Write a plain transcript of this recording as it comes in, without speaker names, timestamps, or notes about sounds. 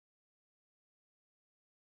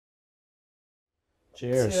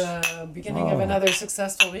Cheers. Beginning of another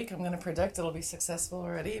successful week. I'm going to predict it'll be successful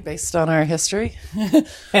already based on our history. And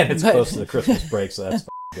it's close to the Christmas break, so that's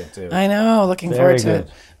good too. I know, looking Very forward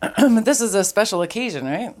to it. But this is a special occasion,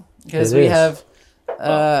 right? Because It we is. have...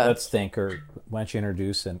 Let's thank her. Why don't you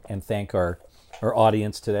introduce and thank our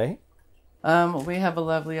audience today? we have a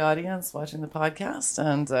lovely audience watching the podcast,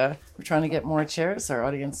 and we're trying to get more chairs. Our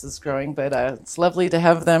audience is growing, but it's lovely to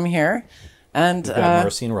have them here. And We've got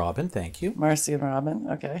Marcy and Robin, thank you. Marcy and Robin,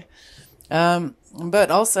 okay.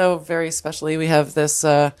 But also, very especially, we have this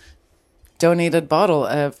donated bottle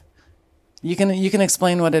of... You can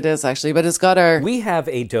explain what it is, actually, but it's got our... We have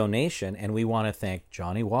a donation, and we want to thank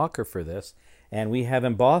Johnny Walker for this, and we have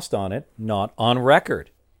embossed on it, not on record.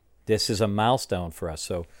 This is a milestone for us,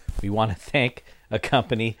 so we want to thank a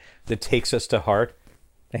company that takes us to heart.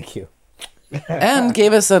 Thank you. And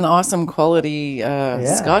gave us an awesome quality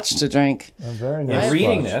scotch to drink. Very nice. In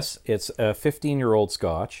reading this, it's a 15-year-old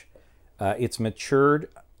Scotch. It's matured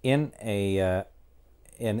in a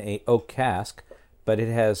oak cask, but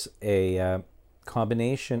it has a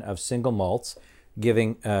combination of single malts,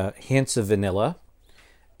 giving hints of vanilla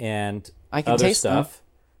and I can other taste stuff.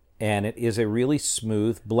 And it is a really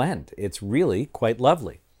smooth blend. It's really quite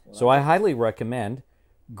lovely. So I highly recommend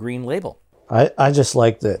Green Label. I just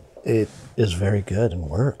like that it is very good and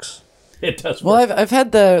works. It does Well, work. I've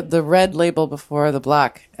had the red label before, the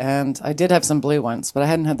black, and I did have some blue ones, but I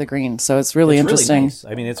hadn't had the green, so it's really interesting. Really nice.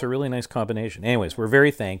 I mean, it's a really nice combination. Anyways, we're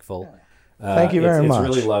very thankful. Thank you very much.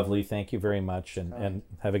 It's really lovely. Thank you very much. And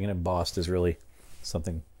having it embossed is really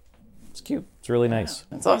something. It's cute. It's really nice.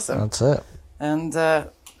 It's awesome. That's it.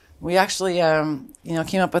 And we actually,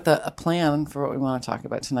 came up with a plan for what we want to talk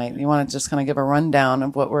about tonight. You want to just kind of give a rundown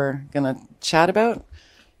of what we're going to chat about?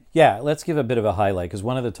 Yeah, let's give a bit of a highlight, because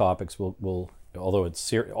one of the topics will although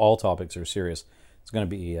it's all topics are serious, it's going to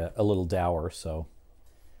be a little dour. So,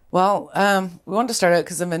 Well, we wanted to start out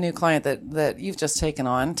because of a new client that you've just taken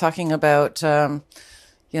on, talking about,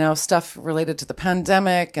 stuff related to the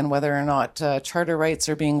pandemic and whether or not charter rights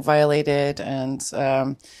are being violated, and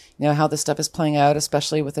how this stuff is playing out,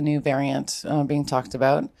 especially with the new variant being talked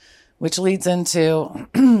about, which leads into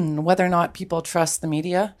whether or not people trust the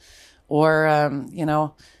media, or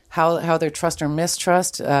how their trust or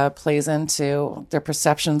mistrust plays into their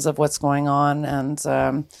perceptions of what's going on,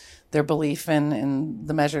 and their belief in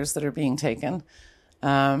the measures that are being taken.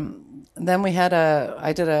 Then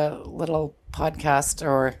I did a little podcast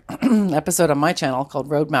or episode on my channel called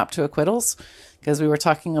Roadmap to Acquittals, because we were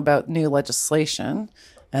talking about new legislation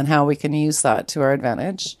and how we can use that to our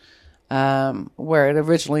advantage, where it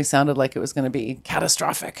originally sounded like it was going to be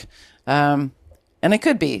catastrophic. And it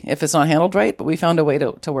could be if it's not handled right, but we found a way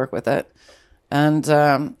to work with it. And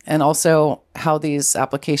also how these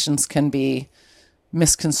applications can be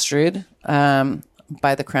misconstrued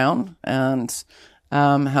by the Crown, and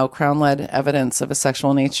how Crown-led evidence of a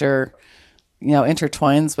sexual nature,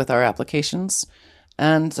 intertwines with our applications.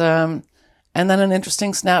 And then an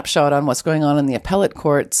interesting snapshot on what's going on in the appellate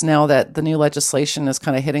courts now that the new legislation is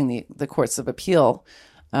kind of hitting the courts of appeal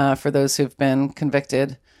for those who've been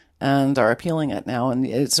convicted and are appealing it now. And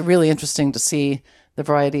it's really interesting to see the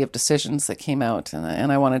variety of decisions that came out.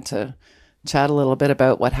 And I wanted to chat a little bit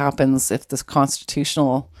about what happens if this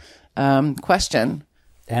constitutional question.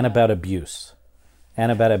 and about abuse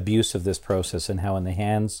of this process, and how in the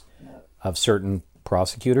hands of certain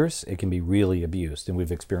prosecutors, it can be really abused. And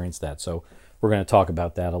we've experienced that. So we're going to talk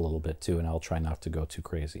about that a little bit too, and I'll try not to go too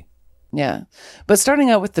crazy. Yeah. But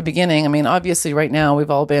starting out with the beginning, I mean, obviously right now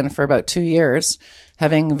we've all been for about 2 years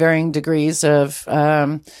having varying degrees of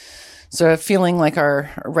sort of feeling like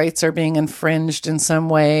our rights are being infringed in some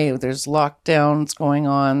way. There's lockdowns going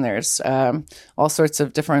on. There's all sorts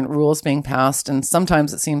of different rules being passed, and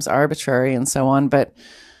sometimes it seems arbitrary and so on. But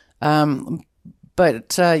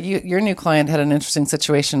your new client had an interesting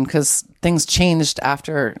situation because things changed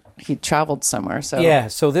after he traveled somewhere. So yeah,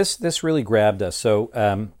 so this really grabbed us.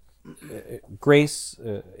 So Grace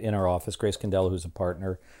in our office, Grace Candela, who's a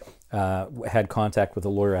partner, had contact with a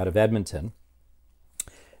lawyer out of Edmonton,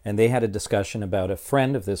 and they had a discussion about a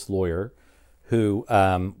friend of this lawyer who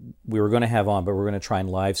we were going to have on, but we're going to try and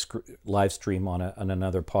live stream on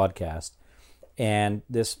another podcast. And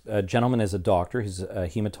this gentleman is a doctor. He's a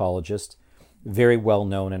hematologist, very well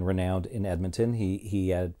known and renowned in Edmonton. He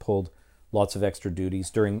had pulled lots of extra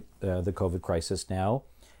duties during the COVID crisis now,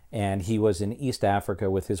 and he was in East Africa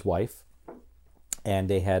with his wife, and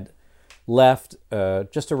they had left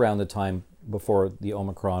just around the time before the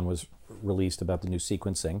Omicron was released about the new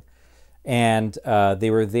sequencing, and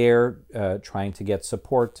they were there trying to get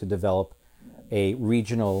support to develop a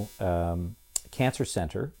regional cancer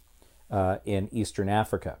center in Eastern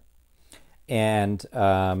Africa. And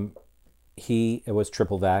he was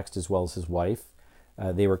triple vaxxed as well as his wife.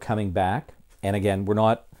 They were coming back. And again, we're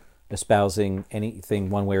not espousing anything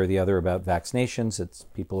one way or the other about vaccinations. It's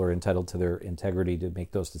people are entitled to their integrity to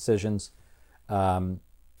make those decisions.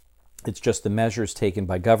 It's just the measures taken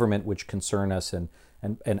by government which concern us, and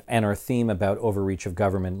our theme about overreach of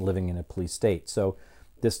government living in a police state. So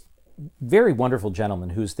this very wonderful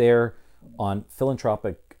gentleman who's there on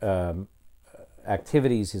philanthropic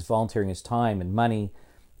activities, he's volunteering his time and money,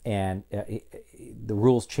 and the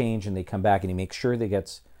rules change and they come back and he makes sure they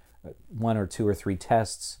gets 1 or 2 or 3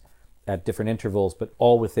 tests at different intervals, but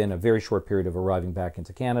all within a very short period of arriving back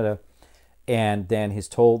into Canada. And then he's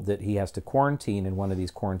told that he has to quarantine in one of these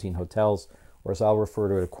quarantine hotels, or as I'll refer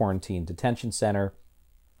to it, a quarantine detention center.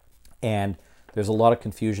 And there's a lot of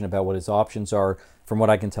confusion about what his options are. From what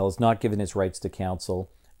I can tell, he's not given his rights to counsel.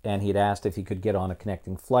 And he'd asked if he could get on a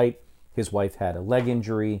connecting flight. His wife had a leg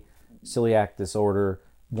injury, celiac disorder,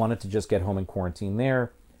 wanted to just get home and quarantine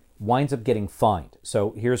there, winds up getting fined.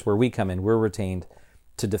 So here's where we come in. We're retained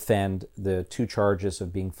to defend the 2 charges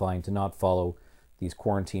of being fined to not follow these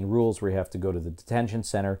quarantine rules where you have to go to the detention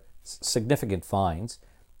center, significant fines,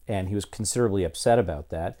 and he was considerably upset about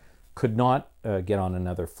that, could not get on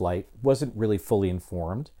another flight, wasn't really fully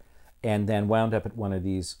informed, and then wound up at one of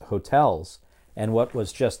these hotels. And what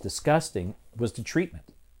was just disgusting was the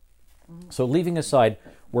treatment. So leaving aside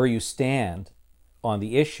where you stand on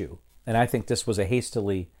the issue, and I think this was a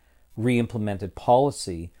hastily re-implemented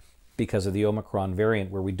policy because of the Omicron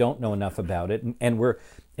variant where we don't know enough about it, and we're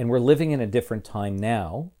living in a different time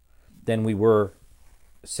now than we were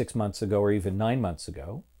 6 months ago or even 9 months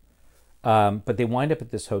ago. But they wind up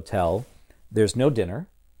at this hotel. There's no dinner,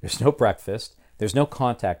 there's no breakfast, there's no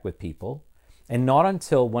contact with people, and not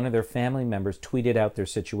until one of their family members tweeted out their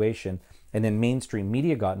situation and then mainstream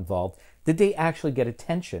media got involved did they actually get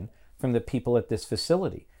attention from the people at this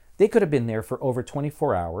facility. They could have been there for over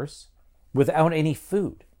 24 hours without any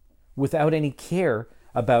food, without any care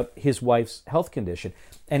about his wife's health condition.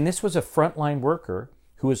 And this was a frontline worker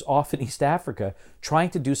who was off in East Africa trying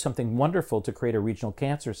to do something wonderful to create a regional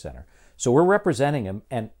cancer center. So we're representing him,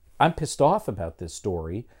 and I'm pissed off about this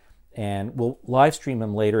story, and we'll live stream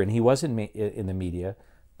him later, and he was in the media,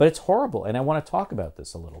 but it's horrible, and I want to talk about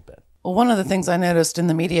this a little bit. Well, one of the things I noticed in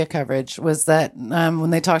the media coverage was that when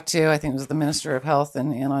they talked to, I think it was the Minister of Health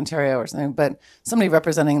in Ontario or something, but somebody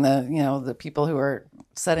representing the people who are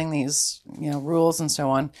setting these rules and so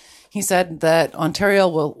on, he said that Ontario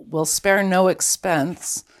will spare no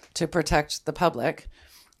expense to protect the public.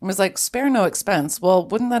 It was like, spare no expense. Well,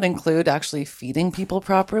 wouldn't that include actually feeding people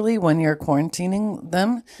properly when you're quarantining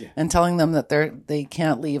them and telling them that they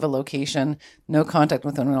can't leave a location, no contact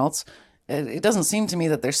with anyone else? It doesn't seem to me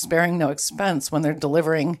that they're sparing no expense when they're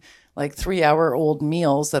delivering like 3-hour-old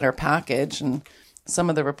meals that are packaged, and some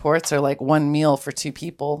of the reports are like 1 meal for 2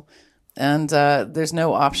 people, and there's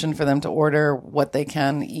no option for them to order what they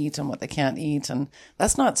can eat and what they can't eat, and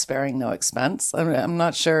that's not sparing no expense. I'm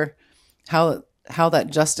not sure how that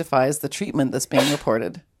justifies the treatment that's being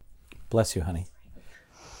reported. Bless you, honey.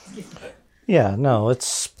 Yeah, no,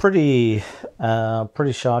 it's pretty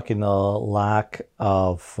shocking, the lack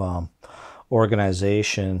of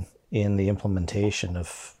organization in the implementation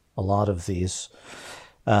of a lot of these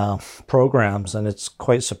programs, and it's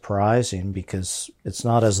quite surprising because it's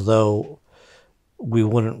not as though we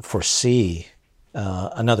wouldn't foresee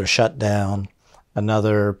another shutdown,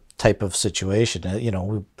 another type of situation.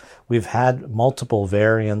 We've had multiple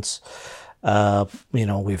variants.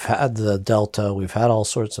 We've had the Delta, we've had all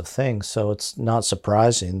sorts of things. So it's not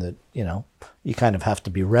surprising that, you kind of have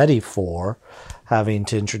to be ready for having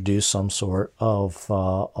to introduce some sort of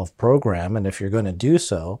program. And if you're going to do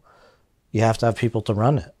so, you have to have people to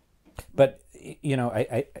run it. But,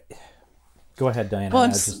 I go ahead, Diana. Well, I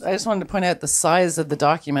just wanted to point out the size of the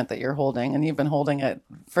document that you're holding, and you've been holding it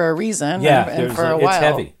for a reason and for a while. It's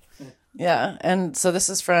heavy. Yeah, and so this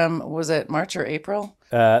is from, was it March or April?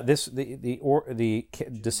 The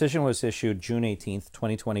decision was issued June 18th,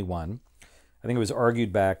 2021. I think it was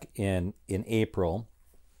argued back in April,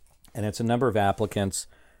 and it's a number of applicants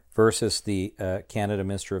versus the Canada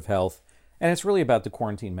Minister of Health, and it's really about the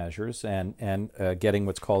quarantine measures and getting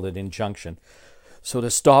what's called an injunction. So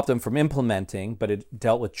to stop them from implementing, but it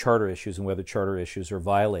dealt with charter issues and whether charter issues are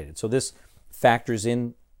violated. So this factors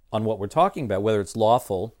in on what we're talking about, whether it's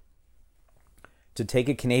lawful to take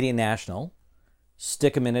a Canadian national,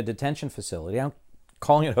 stick them in a detention facility. I'm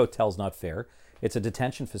calling it a hotel is not fair. It's a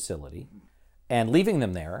detention facility, and leaving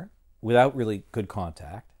them there without really good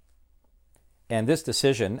contact. And this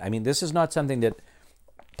decision, this is not something that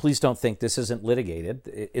please don't think this isn't litigated.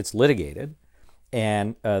 It's litigated,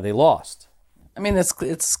 and they lost. I mean,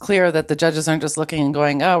 it's clear that the judges aren't just looking and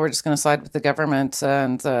going, "Oh, we're just going to side with the government,"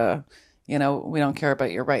 and we don't care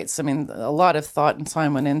about your rights. I mean, a lot of thought and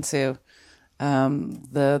time went into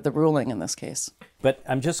the ruling in this case. But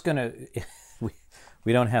I'm just going to.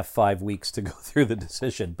 We don't have 5 weeks to go through the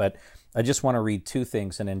decision, but I just want to read two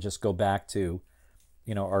things and then just go back to,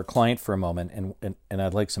 our client for a moment, and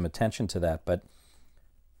I'd like some attention to that. But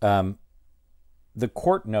the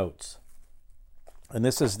court notes, and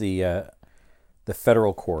this is the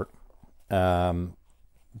federal court. Don't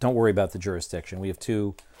worry about the jurisdiction. We have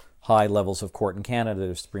two high levels of court in Canada: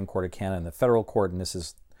 the Supreme Court of Canada and the federal court, and this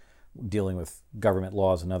is dealing with government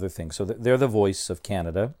laws and other things. So they're the voice of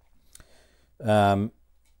Canada.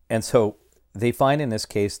 And so they find in this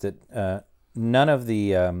case that none of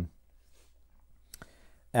the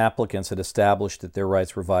applicants had established that their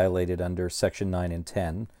rights were violated under Section 9 and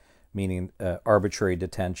 10, meaning arbitrary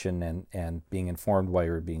detention and being informed why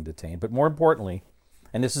you're being detained. But more importantly,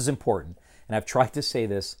 and this is important, and I've tried to say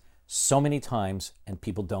this so many times and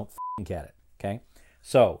people don't get it, okay?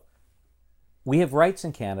 So we have rights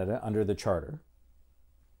in Canada under the Charter,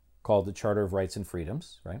 called the Charter of Rights and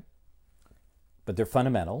Freedoms, right? But they're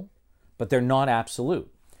fundamental, but they're not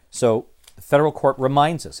absolute. So the federal court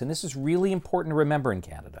reminds us, and this is really important to remember in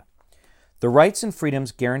Canada, the rights and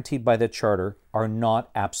freedoms guaranteed by the Charter are not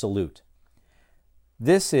absolute.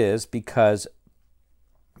 This is because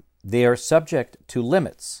they are subject to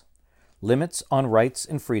limits on rights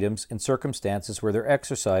and freedoms in circumstances where their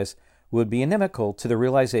exercise would be inimical to the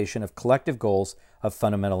realization of collective goals of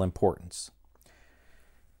fundamental importance.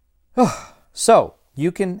 So,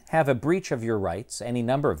 you can have a breach of your rights, any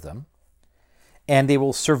number of them, and they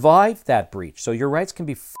will survive that breach. So your rights can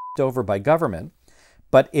be f***ed over by government,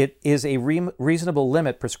 but it is a reasonable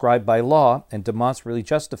limit prescribed by law and demonstrably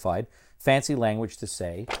justified, fancy language to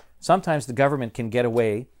say. Sometimes the government can get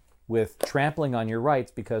away with trampling on your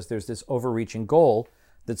rights because there's this overreaching goal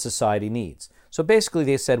that society needs. So basically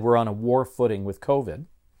they said we're on a war footing with COVID,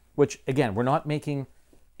 which, again, we're not making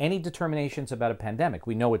any determinations about a pandemic.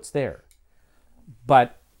 We know it's there.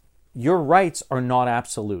 But your rights are not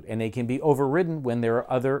absolute, and they can be overridden when there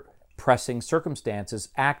are other pressing circumstances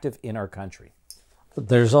active in our country.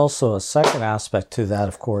 There's also a second aspect to that,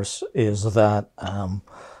 of course, is that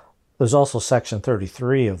there's also Section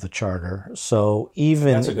 33 of the Charter. So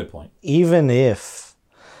that's a good point. Even if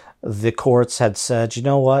the courts had said, you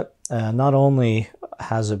know what, not only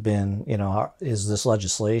has it been, is this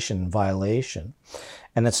legislation in violation,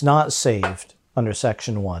 and it's not saved under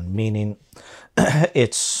Section 1, meaning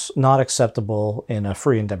it's not acceptable in a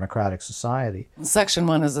free and democratic society. Section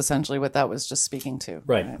 1 is essentially what that was just speaking to.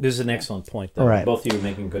 Right. This is an excellent point, though. Right. Both of you are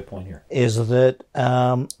making a good point here. Is that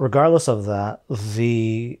regardless of that,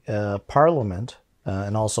 the Parliament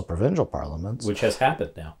and also provincial parliaments, which has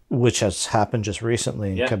happened now, which has happened just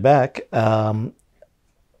recently in Quebec,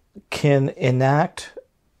 can enact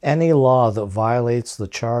any law that violates the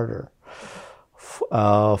Charter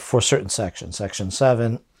for certain sections, Section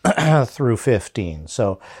 7 through 15.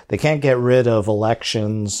 So they can't get rid of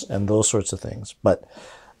elections and those sorts of things. But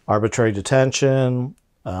arbitrary detention,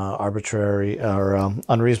 arbitrary or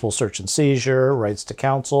unreasonable search and seizure, rights to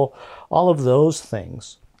counsel, all of those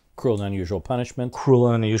things. Cruel and unusual punishment. Cruel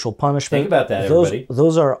and unusual punishment. Think about that, everybody.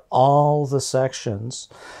 Those are all the sections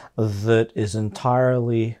that is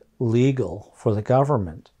entirely legal for the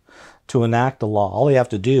government to enact a law. All they have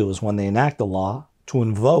to do is, when they enact the law, to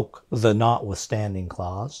invoke the notwithstanding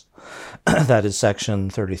clause, that is Section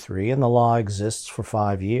 33, and the law exists for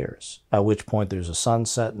 5 years, at which point there's a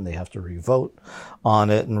sunset and they have to revote on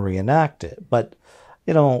it and reenact it. But,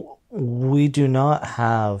 we do not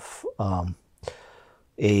have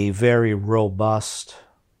a very robust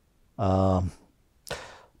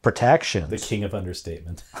protection. The king of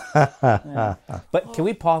understatement. But can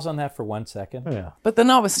we pause on that for 1 second? Yeah. But the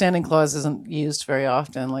notwithstanding clause isn't used very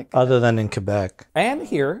often. Other than in Quebec. And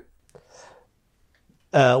here.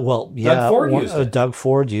 Doug Ford used it. Doug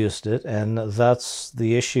Ford used it, and that's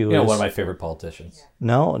the issue. One of my favorite politicians.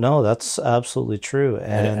 No, that's absolutely true.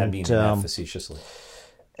 And I mean that facetiously.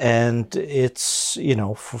 And it's,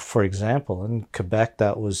 for example, in Quebec,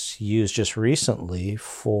 that was used just recently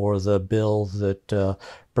for the bill that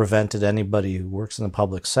prevented anybody who works in the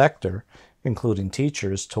public sector, including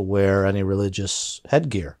teachers, to wear any religious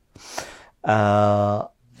headgear. And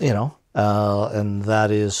that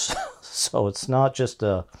is, so it's not just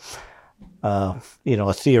a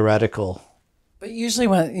theoretical. But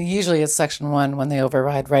usually it's Section 1 when they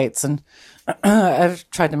override rights, and I've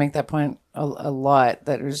tried to make that point a lot,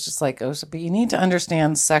 that it was just like, but you need to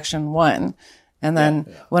understand Section 1 And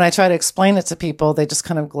then when I try to explain it to people, they just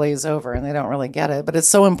kind of glaze over and they don't really get it. But it's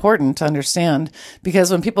so important to understand,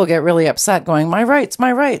 because when people get really upset going, my rights,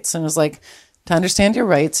 and it's like, to understand your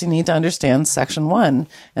rights, you need to understand Section 1.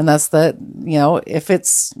 And that's that, if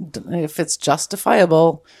it's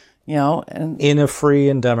justifiable, and in a free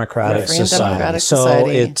and democratic society. So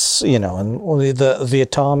it's, and the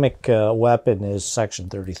atomic weapon is Section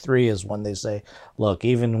 33 is when they say, look,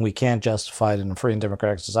 even we can't justify it in a free and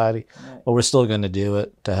democratic society, but we're still going to do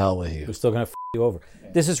it. To hell with you. We're still going to you over.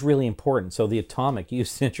 This is really important. So the atomic, you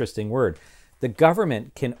used an interesting word. The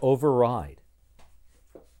government can override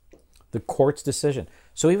the court's decision.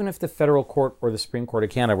 So even if the federal court or the Supreme Court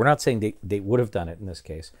of Canada, we're not saying they would have done it in this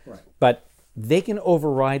case, but they can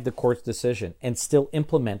override the court's decision and still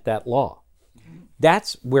implement that law.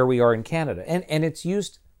 That's where we are in Canada. And it's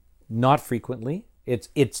used not frequently.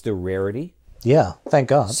 It's the rarity. Yeah, thank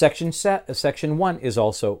God. Section 1 is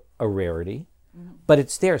also a rarity, but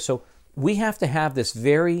it's there. So we have to have this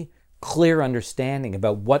very clear understanding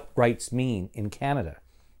about what rights mean in Canada.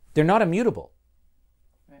 They're not immutable.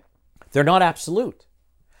 They're not absolute.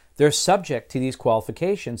 They're subject to these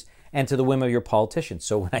qualifications and to the whim of your politicians.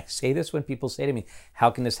 So when I say this, when people say to me, how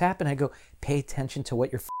can this happen? I go, pay attention to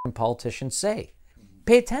what your politicians say.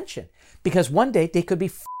 Pay attention. Because one day they could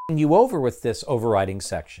be you over with this overriding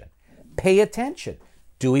section. Pay attention.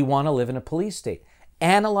 Do we want to live in a police state?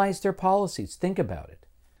 Analyze their policies. Think about it.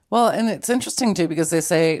 Well, and it's interesting too, because they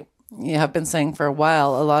say, you have been saying for a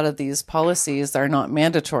while, a lot of these policies are not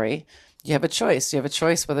mandatory. You have a choice. You have a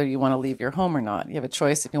choice whether you want to leave your home or not. You have a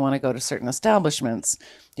choice if you want to go to certain establishments.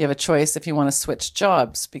 You have a choice if you want to switch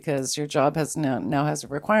jobs, because your job has now has a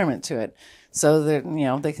requirement to it. So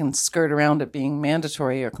that they can skirt around it being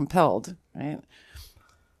mandatory or compelled, right?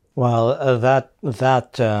 Well,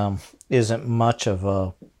 that isn't much of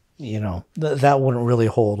a, that wouldn't really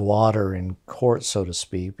hold water in court, so to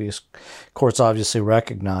speak, because courts obviously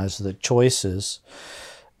recognize that choices.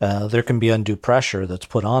 There can be undue pressure that's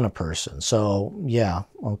put on a person. So, yeah,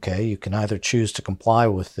 okay, you can either choose to comply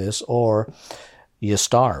with this or you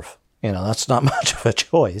starve. That's not much of a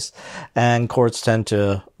choice. And courts tend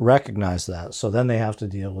to recognize that. So then they have to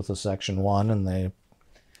deal with the Section 1 and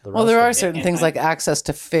there are certain things like access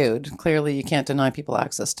to food. Clearly, you can't deny people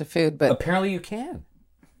access to food, but apparently you can.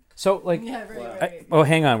 So, right.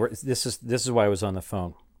 Hang on. This is why I was on the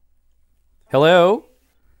phone. Hello?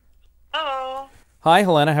 Hello. Hi,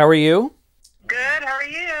 Helena. How are you? Good. How are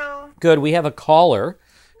you? Good. We have a caller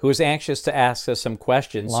who is anxious to ask us some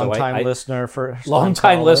questions. Long-time listener,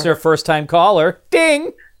 first-time caller.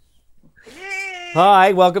 Ding! Yay!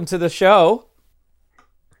 Hi, welcome to the show.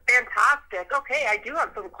 Fantastic. Okay, I do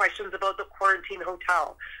have some questions about the quarantine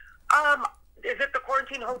hotel. Is it the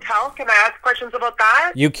quarantine hotel? Can I ask questions about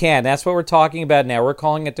that? You can. That's what we're talking about now. We're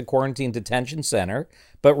calling it the Quarantine Detention Center,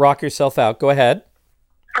 but rock yourself out. Go ahead.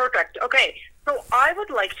 Perfect. Okay, so I would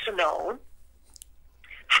like to know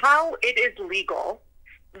how it is legal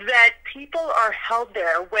that people are held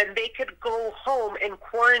there when they could go home and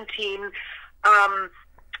quarantine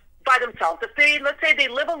by themselves. Let's say they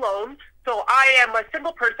live alone, so I am a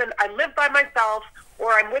single person, I live by myself,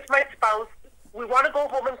 or I'm with my spouse, we want to go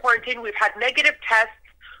home and quarantine, we've had negative tests,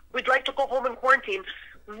 we'd like to go home and quarantine.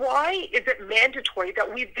 Why is it mandatory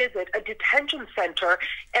that we visit a detention center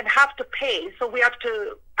and have to pay? So we have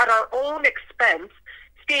to, at our own expense,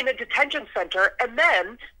 stay in a detention center and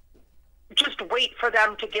then just wait for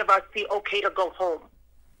them to give us the okay to go home?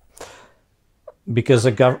 Because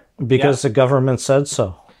the government said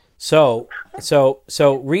so. So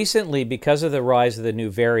recently, because of the rise of the new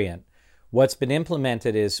variant, what's been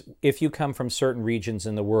implemented is if you come from certain regions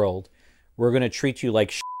in the world, we're going to treat you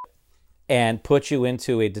like shit and put you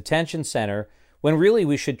into a detention center when really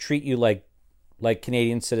we should treat you like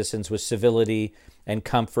Canadian citizens with civility and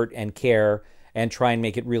comfort and care and try and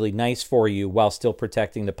make it really nice for you while still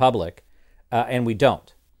protecting the public. And we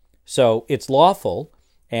don't. So it's lawful.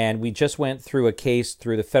 And we just went through a case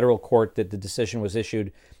through the federal court that the decision was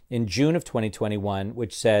issued in June of 2021,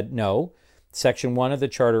 which said, no, Section 1 of the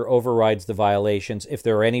Charter overrides the violations if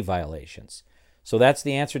there are any violations. So that's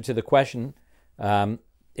the answer to the question.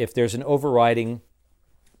 If there's an overriding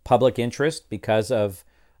public interest because of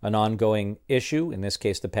an ongoing issue, in this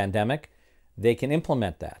case the pandemic, they can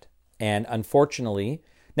implement that. And unfortunately,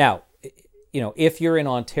 now, if you're in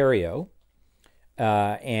Ontario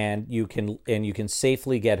and you can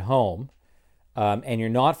safely get home, and you're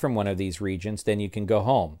not from one of these regions, then you can go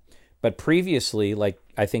home. But previously, like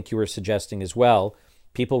I think you were suggesting as well,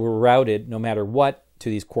 people were routed no matter what to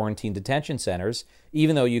these quarantine detention centers,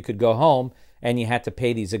 even though you could go home and you had to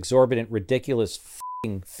pay these exorbitant, ridiculous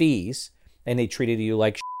fees, and they treated you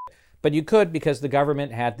like shit but you could because the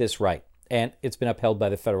government had this right, and it's been upheld by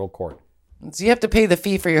the federal court. So you have to pay the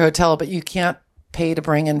fee for your hotel, but you can't pay to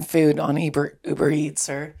bring in food on Uber Eats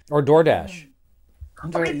or DoorDash.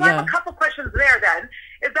 Okay, so I have a couple questions there then.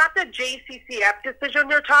 Is that the JCCF decision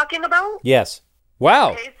you're talking about? Yes.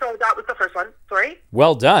 Wow. Okay, so that was the first one. Sorry.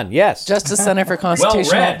 Well done. Yes. Justice Center for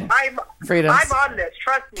Constitutional read. Freedoms. I'm on this.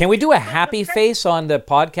 Trust me. Can we do a happy face on the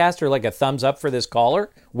podcast or like a thumbs up for this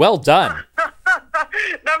caller? Well done.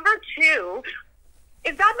 Number two,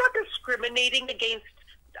 is that not discriminating against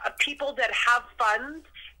people that have funds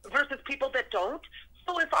versus people that don't?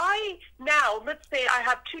 So if I now, let's say I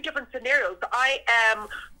have two different scenarios. I am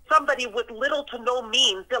somebody with little to no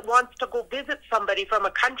means that wants to go visit somebody from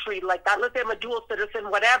a country like that. Let's say I'm a dual citizen,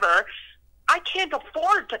 whatever. I can't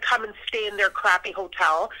afford to come and stay in their crappy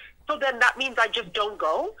hotel. So then that means I just don't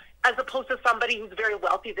go, as opposed to somebody who's very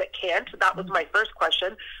wealthy that can't. That was my first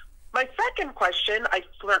question. My second question, I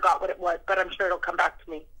forgot what it was, but I'm sure it'll come back to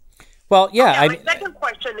me. Well, yeah. My second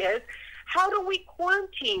question is, how do we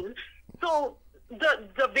quarantine? So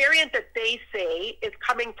the variant that they say is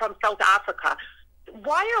coming from South Africa.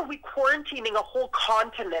 Why are we quarantining a whole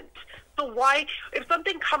continent? So why, if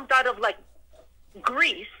something comes out of like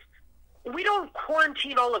Greece, we don't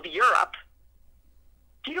quarantine all of Europe.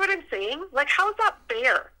 Do you know what I'm saying? Like, how is that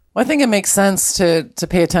fair? Well, I think it makes sense to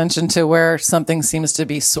pay attention to where something seems to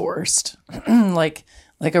be sourced.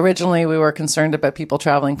 like originally we were concerned about people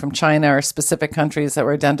traveling from China or specific countries that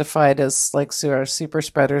were identified as like super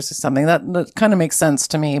spreaders or something. That kind of makes sense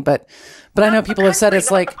to me. But I know people have said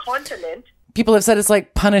it's like continent. People have said it's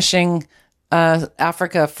like punishing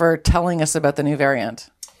Africa for telling us about the new variant.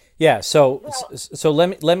 Yeah. So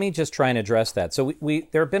let me just try and address that. So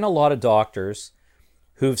there have been a lot of doctors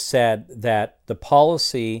who've said that the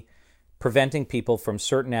policy preventing people from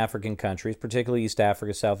certain African countries, particularly East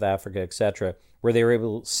Africa, South Africa, etc., where they were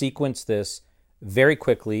able to sequence this very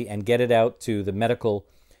quickly and get it out to the medical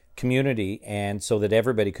community and so that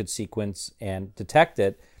everybody could sequence and detect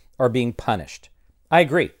it, are being punished. I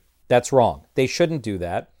agree. That's wrong. They shouldn't do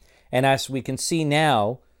that. And as we can see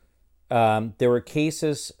now, there were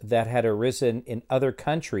cases that had arisen in other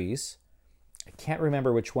countries. I can't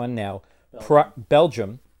remember which one now.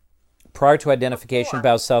 Belgium, prior to identification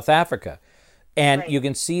about South Africa. And you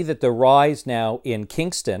can see that the rise now in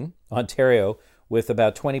Kingston, Ontario, with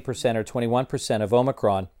about 20% or 21% of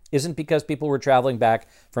Omicron, isn't because people were traveling back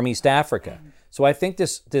from East Africa. So I think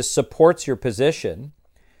this supports your position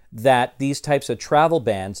that these types of travel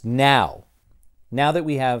bans now that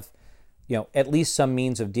we have, at least some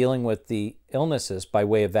means of dealing with the illnesses by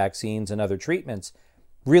way of vaccines and other treatments,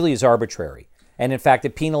 really is arbitrary. And in fact,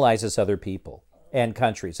 it penalizes other people and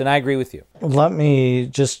countries. And I agree with you. Let me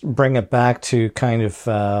just bring it back to kind of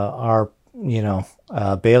our,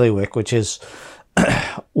 bailiwick, which is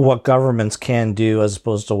what governments can do as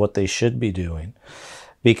opposed to what they should be doing.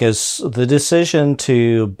 Because the decision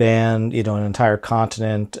to ban, an entire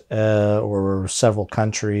continent or several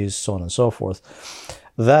countries, so on and so forth,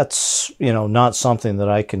 that's, not something that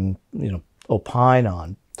I can, opine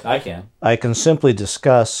on. I can. I can simply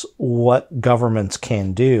discuss what governments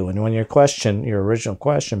can do. And when your original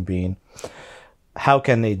question being, how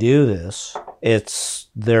can they do this?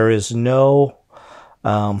 There is no,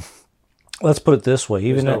 let's put it this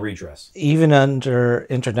way. There's no redress. Even under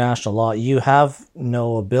international law, you have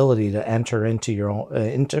no ability to enter into your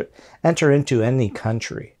own, enter into any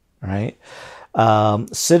country, right?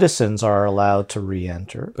 Citizens are allowed to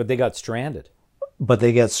re-enter. But they got stranded.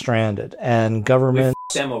 And governments...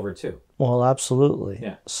 We them over too. Well, absolutely.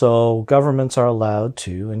 Yeah. So governments are allowed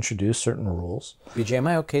to introduce certain rules. BJ, am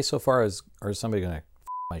I okay so far, or is somebody going to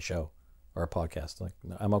my show or a podcast? Like,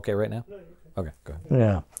 I'm okay right now? Okay, go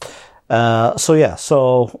ahead. Yeah.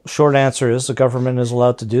 So short answer is the government is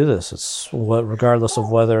allowed to do this. It's regardless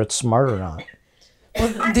of whether it's smart or not. Well,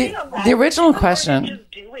 the original question...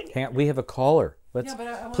 Hang on, we have a caller.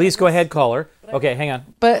 Please go ahead, caller. Okay, hang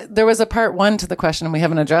on. But there was a part one to the question we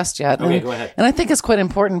haven't addressed yet. Okay, go ahead. And I think it's quite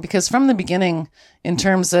important because from the beginning, in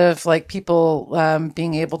terms of like people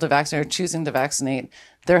being able to vaccinate or choosing to vaccinate,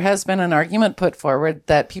 there has been an argument put forward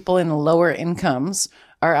that people in lower incomes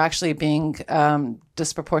are actually being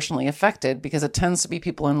disproportionately affected because it tends to be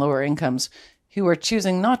people in lower incomes who are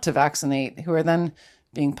choosing not to vaccinate, who are then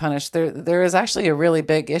being punished. There is actually a really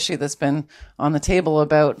big issue that's been on the table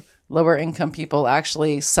about lower income people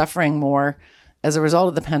actually suffering more as a result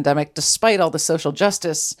of the pandemic, despite all the social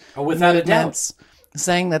justice movements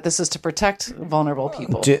saying that this is to protect vulnerable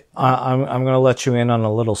people. I'm going to let you in on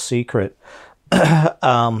a little secret.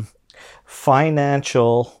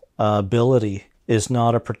 Financial ability is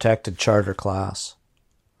not a protected charter class.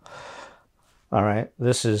 All right.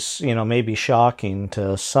 This is, maybe shocking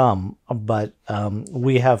to some, but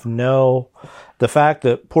we have the fact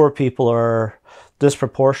that poor people are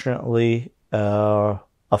disproportionately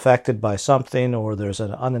affected by something, or there's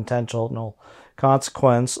an unintentional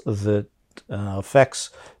consequence that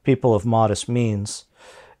affects people of modest means,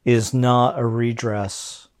 is not a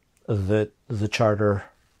redress that the Charter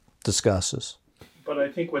discusses. But I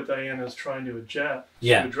think what Diana is trying to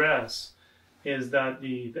address is that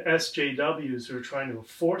the SJWs who are trying to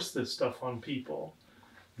force this stuff on people,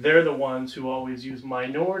 they're the ones who always use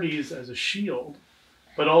minorities as a shield,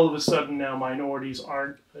 but all of a sudden now minorities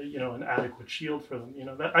aren't, an adequate shield for them.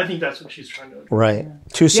 I think that's what she's trying to address. Right.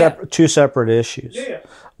 Two separate issues. Yeah.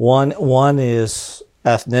 One is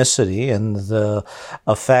ethnicity and the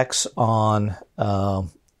effects on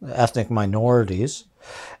ethnic minorities,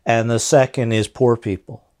 and the second is poor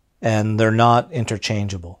people, and they're not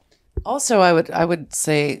interchangeable. Also, I would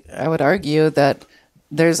argue that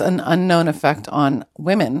there's an unknown effect on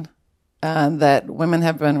women, that women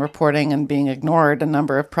have been reporting and being ignored a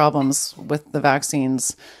number of problems with the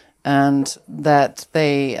vaccines, and that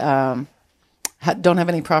they don't have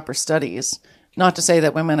any proper studies. Not to say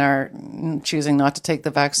that women are choosing not to take the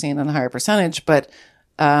vaccine in a higher percentage, but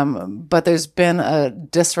there's been a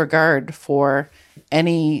disregard for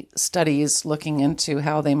any studies looking into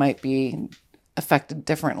how they might be affected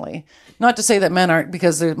differently. Not to say that men aren't,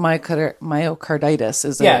 because myocarditis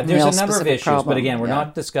is there's a number of issues, problem. But again, we're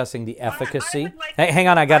not discussing the efficacy. Hey, hang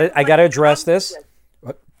on, I got to address this.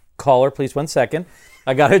 Caller, please, 1 second.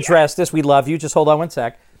 I got to address this. We love you. Just hold on 1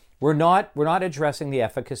 sec. We're not addressing the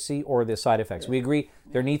efficacy or the side effects. We agree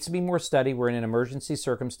there needs to be more study. We're in an emergency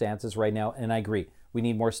circumstances right now, and I agree we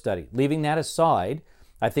need more study. Leaving that aside,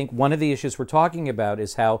 I think one of the issues we're talking about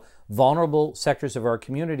is how vulnerable sectors of our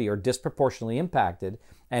community are disproportionately impacted,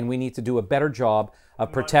 and we need to do a better job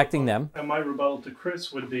of protecting them. And my rebuttal to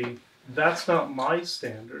Chris would be, that's not my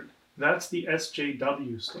standard. That's the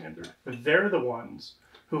SJW standard. They're the ones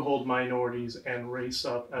who hold minorities and race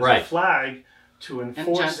up as a flag to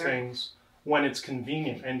enforce things when it's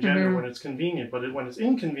convenient, and gender when it's convenient. But when it's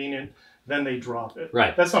inconvenient, then they drop it.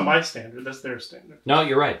 Right. That's not my standard. That's their standard. No,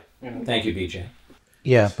 you're right. Thank you, BJ.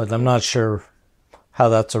 Yeah, but I'm not sure how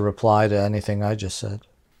that's a reply to anything I just said.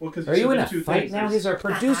 Well, are you in a fight now? He's our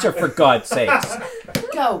producer, for God's sakes.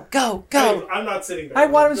 Go. I'm not sitting there. I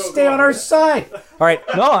want him to stay on our side. All right.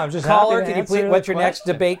 No, I'm just Caller, can you please, what's your next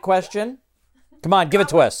debate question? Come on, give it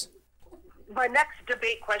to us. My next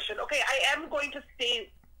debate question. Okay, I am going to stay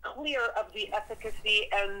clear of the efficacy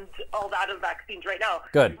and all that of vaccines right now.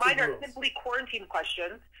 Good. Mine are simply quarantine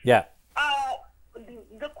questions. Yeah.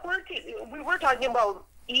 The quarantine, we were talking about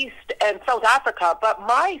East and South Africa, but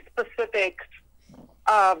my specific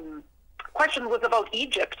question was about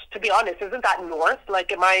Egypt, to be honest. Isn't that North?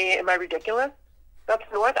 Like, am I ridiculous? That's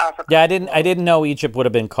North Africa. Yeah, I didn't know Egypt would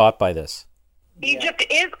have been caught by this. Egypt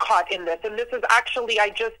is caught in this, and this is actually, I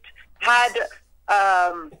just had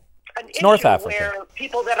an issue North Africa, where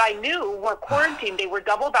people that I knew were quarantined. They were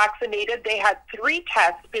double vaccinated. They had 3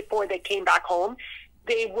 tests before they came back home.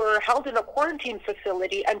 They were held in a quarantine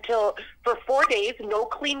facility for 4 days, no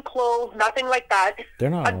clean clothes, nothing like that. They're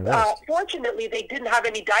not on this. Fortunately, they didn't have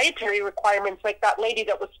any dietary requirements like that lady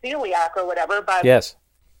that was celiac or whatever. But yes,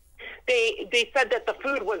 they said that the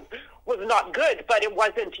food was not good, but it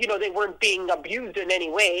wasn't, they weren't being abused in any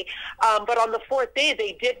way. But on the 4th day,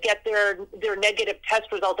 they did get their negative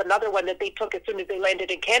test result, another one that they took as soon as they landed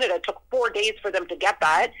in Canada. It took 4 days for them to get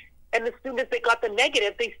that. And as soon as they got the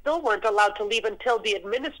negative, they still weren't allowed to leave until the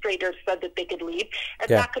administrators said that they could leave. And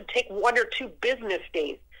that could take 1 or 2 business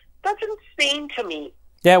days. That's insane to me.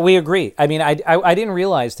 Yeah, we agree. I mean, I didn't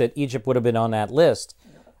realize that Egypt would have been on that list,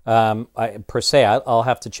 per se. I'll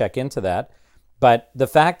have to check into that. But the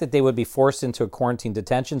fact that they would be forced into a quarantine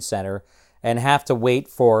detention center and have to wait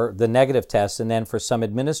for the negative test and then for some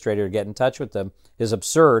administrator to get in touch with them is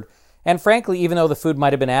absurd. And frankly, even though the food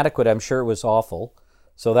might have been adequate, I'm sure it was awful.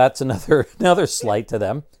 So that's another slight to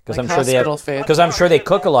them, because I'm sure they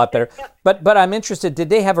cook a lot better. But I'm interested. Did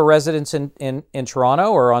they have a residence in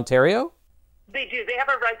Toronto or Ontario? They do. They have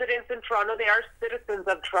a residence in Toronto. They are citizens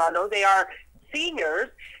of Toronto. They are seniors,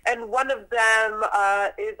 and one of them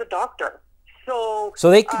is a doctor.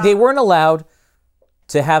 So they weren't allowed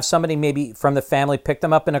to have somebody maybe from the family pick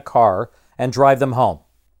them up in a car and drive them home.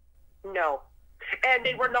 No, and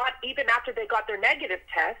they were not, even after they got their negative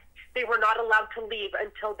test, they were not allowed to leave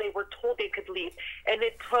until they were told they could leave. And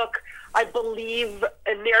it took, I believe,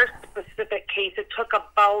 in their specific case, it took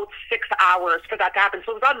about 6 hours for that to happen.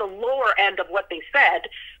 So it was on the lower end of what they said.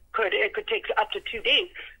 It could take up to 2 days.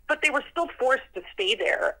 But they were still forced to stay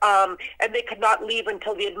there, and they could not leave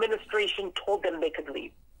until the administration told them they could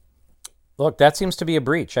leave. Look, that seems to be a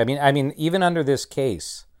breach. I mean, even under this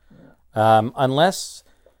case, unless,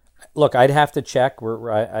 look, I'd have to check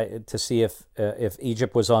to see if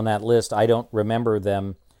Egypt was on that list. I don't remember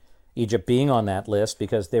Egypt being on that list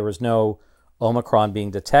because there was no Omicron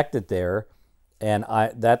being detected there, and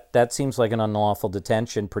that seems like an unlawful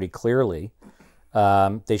detention pretty clearly.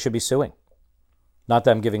 They should be suing. Not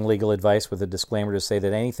that I'm giving legal advice with a disclaimer to say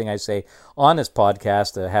that anything I say on this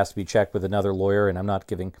podcast has to be checked with another lawyer, and I'm not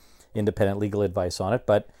giving independent legal advice on it,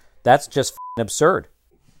 but that's just absurd.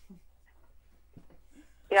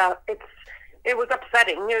 Yeah, it was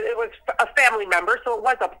upsetting. It was a family member, so it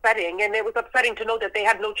was upsetting, and it was upsetting to know that they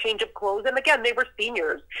had no change of clothes. And again, they were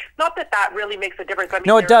seniors. Not that really makes a difference. I mean,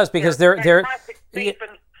 no, it does, because they're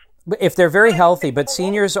if they're very healthy, but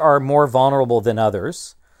seniors are more vulnerable than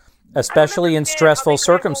others, especially in stressful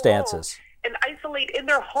circumstances. And isolate in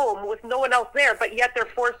their home with no one else there, but yet they're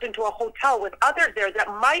forced into a hotel with others there that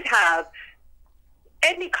might have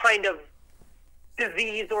any kind of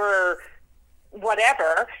disease or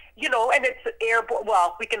whatever, and it's airborne.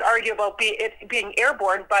 Well, we can argue about it being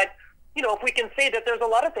airborne, but, if we can say that there's a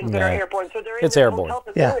lot of things that are airborne. So there is hotel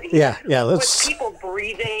facilities with people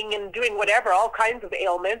breathing and doing whatever, all kinds of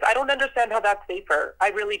ailments. I don't understand how that's safer. I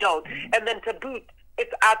really don't. And then to boot,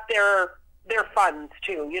 it's at their funds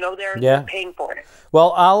too. They're paying for it.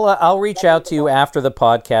 Well, I'll reach out to you after the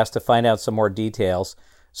podcast to find out some more details.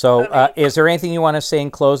 So is there anything you want to say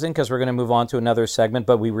in closing? Because we're going to move on to another segment,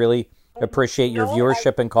 but we really appreciate your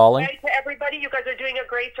viewership and calling. To everybody, you guys are doing a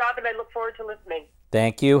great job, and I look forward to listening.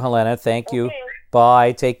 Thank you, Helena. Thank you.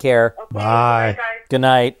 Bye. Take care. Okay. Bye. Good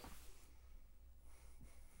night.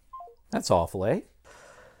 That's awful, eh?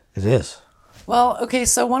 It is. Well, okay,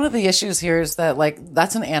 so one of the issues here is that,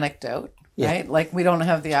 that's an anecdote, right? Like, we don't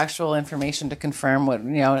have the actual information to confirm what,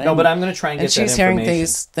 No, but I'm going to try and get that information. And she's hearing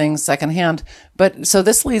these things secondhand. But, so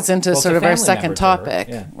this leads into sort of our second topic,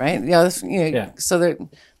 right? So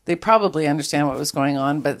they probably understand what was going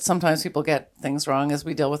on, but sometimes people get things wrong, as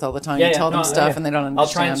we deal with all the time. You tell them stuff and they don't understand.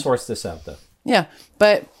 I'll try and source this out, though. Yeah,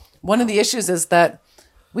 but one of the issues is that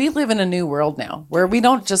we live in a new world now where we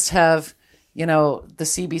don't just have, the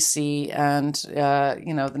CBC and,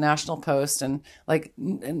 the National Post and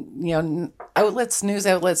outlets, news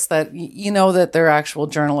outlets that, that they're actual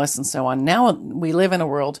journalists and so on. Now we live in a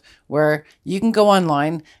world where you can go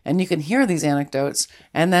online and you can hear these anecdotes,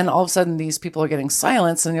 and then all of a sudden these people are getting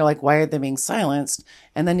silenced, and you're like, why are they being silenced?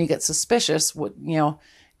 And then you get suspicious, and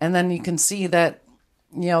then you can see that,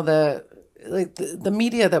 the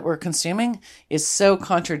media that we're consuming is so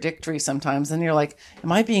contradictory sometimes. And you're like,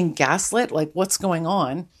 am I being gaslit? Like, what's going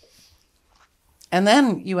on? And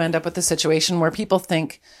then you end up with a situation where people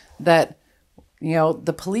think that,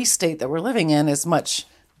 the police state that we're living in is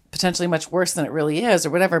potentially much worse than it really is or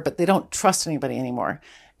whatever, but they don't trust anybody anymore.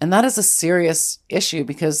 And that is a serious issue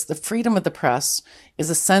because the freedom of the press is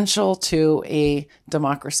essential to a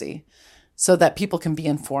democracy so that people can be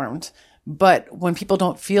informed. But when people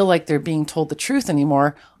don't feel like they're being told the truth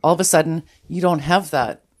anymore, all of a sudden you don't have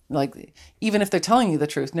that. Like, even if they're telling you the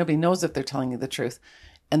truth, nobody knows if they're telling you the truth.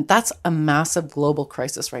 And that's a massive global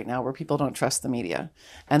crisis right now where people don't trust the media.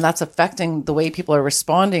 And that's affecting the way people are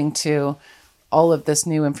responding to all of this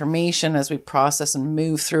new information as we process and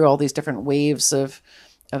move through all these different waves of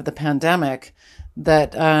the pandemic.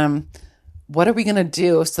 That what are we going to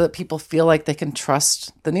do so that people feel like they can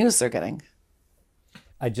trust the news they're getting?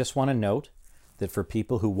 I just want to note that for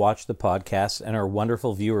people who watch the podcast and are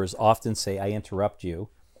wonderful viewers often say I interrupt you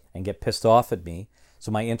and get pissed off at me.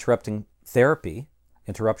 So my interruption therapy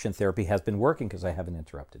has been working because I haven't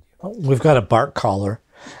interrupted you. We've got a bark collar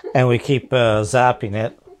and we keep zapping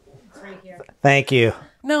it. It's right here. Thank you.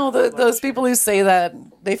 No, those people who say that,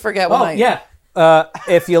 they forget what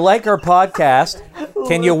if you like our podcast,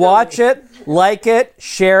 can you watch it, like it,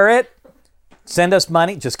 share it? Send us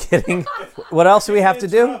money. Just kidding. What else do we have to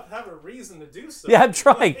do? Have a reason to do so. Yeah, I'm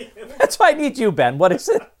trying. That's why I need you, Ben. What is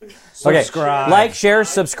it? Subscribe. Okay. Like, share,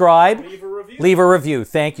 subscribe. Leave a review. Leave a review.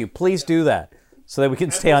 Thank you. Please do that so that we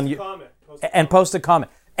can stay on you. Post a comment.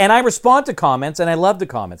 And I respond to comments, and I love the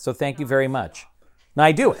comments. So thank you very much. And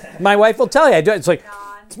I do. My wife will tell you. I do. It's like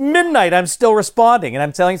it's midnight. I'm still responding, and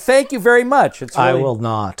I'm telling thank you very much. It's really... I will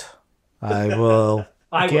not. I will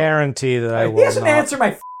guarantee that I will not. He doesn't answer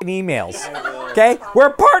my emails. Okay? We're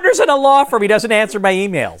partners in a law firm. He doesn't answer my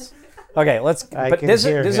emails. Okay, this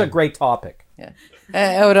is a great topic. Yeah.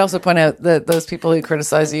 I would also point out that those people who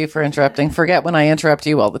criticize you for interrupting forget when I interrupt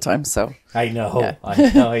you all the time. So I know. Yeah.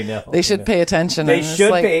 I know. They should pay attention. They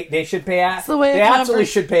should pay. They should pay. They absolutely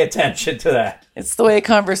should pay attention to that. It's the way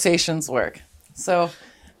conversations work. So,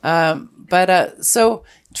 so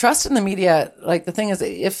trust in the media, like the thing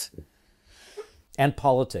is and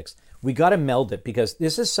politics, we got to meld it because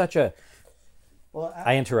this is such a,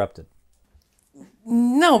 I interrupted.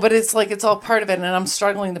 No, but it's like it's all part of it, and I'm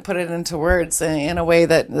struggling to put it into words in a way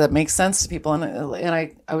that makes sense to people.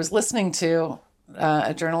 And I was listening to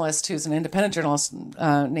a journalist who's an independent journalist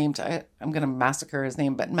named I'm going to massacre his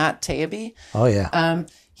name, but Matt Taibbi. Oh yeah.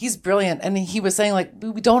 He's brilliant, and he was saying like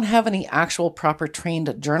we don't have any actual proper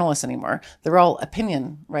trained journalists anymore. They're all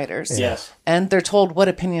opinion writers, Yes, and they're told what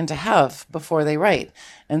opinion to have before they write.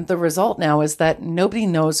 And the result now is that nobody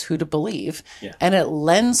knows who to believe, and it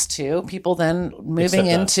lends to people then moving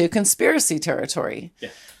into conspiracy territory. Yeah.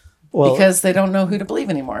 Well, because they don't know who to believe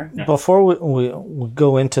anymore. Before we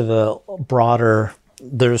go into the broader,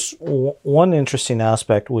 there's one interesting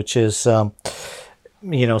aspect, which is.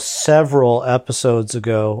 Several episodes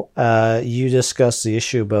ago, you discussed the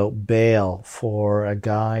issue about bail for a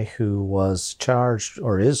guy who was charged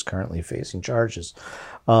or is currently facing charges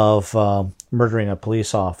of murdering a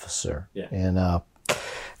police officer. Yeah. And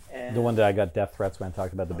the one that I got death threats when I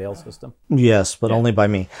talked about the bail system. Yes, but only by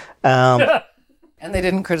me. And they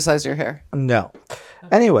didn't criticize your hair. No.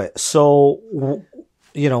 Anyway, so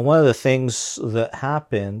one of the things that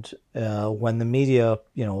happened when the media,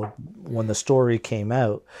 when the story came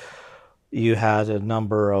out, you had a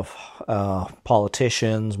number of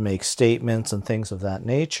politicians make statements and things of that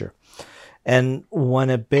nature. And when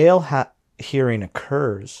a bail hearing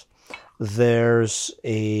occurs, there's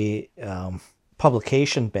a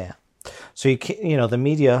publication ban. So the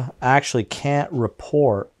media actually can't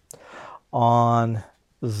report on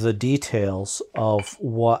the details of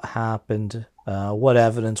what happened. What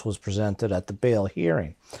evidence was presented at the bail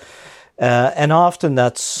hearing. And often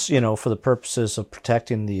that's, for the purposes of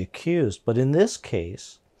protecting the accused. But in this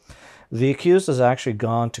case, the accused has actually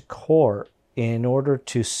gone to court in order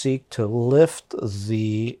to seek to lift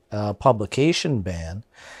the publication ban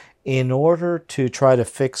in order to try to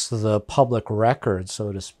fix the public record,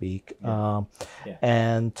 so to speak,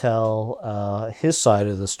 and tell his side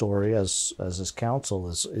of the story, as his counsel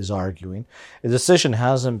is arguing. A decision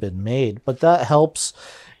hasn't been made, but that helps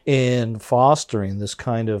in fostering this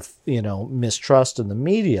kind of mistrust in the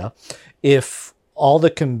media. If all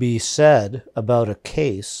that can be said about a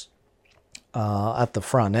case at the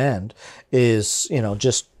front end is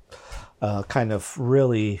just kind of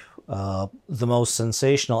really the most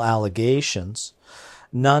sensational allegations,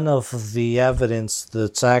 none of the evidence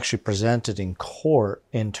that's actually presented in court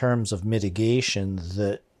in terms of mitigation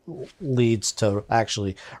that leads to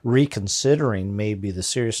actually reconsidering maybe the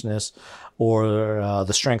seriousness or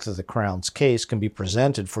the strength of the Crown's case can be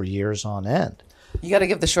presented for years on end. You got to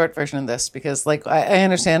give the short version of this because, like, I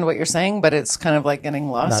understand what you're saying, but it's kind of like getting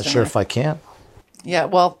lost. Not sure if I can. Yeah,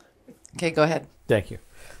 well, okay, go ahead. Thank you,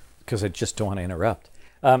 because I just don't want to interrupt.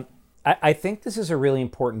 I think this is a really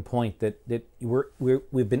important point that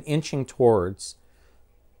we've been inching towards.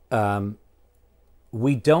 Your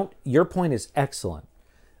point is excellent,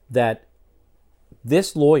 that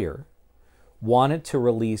this lawyer wanted to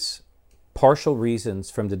release partial reasons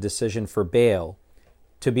from the decision for bail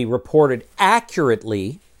to be reported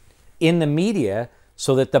accurately in the media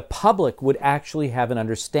so that the public would actually have an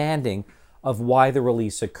understanding of why the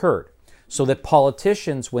release occurred. So that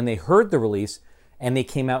politicians, when they heard the release and they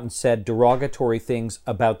came out and said derogatory things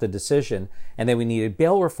about the decision and that we needed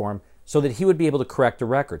bail reform, so that he would be able to correct the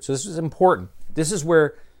record. So this is important. This is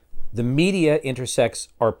where the media intersects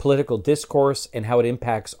our political discourse and how it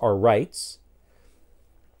impacts our rights.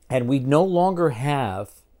 And we no longer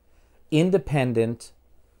have independent,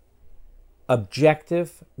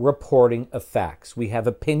 objective reporting of facts. We have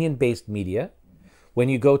opinion-based media. When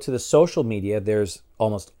you go to the social media, there's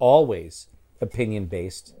almost always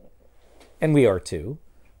opinion-based, and we are too.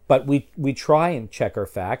 But we try and check our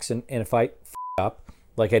facts, and if I up,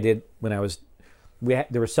 like I did when I was... there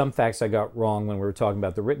were some facts I got wrong when we were talking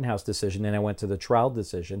about the Rittenhouse decision, and I went to the trial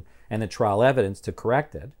decision and the trial evidence to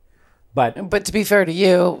correct it. But to be fair to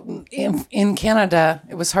you, in Canada,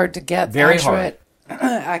 it was hard to get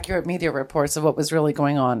accurate media reports of what was really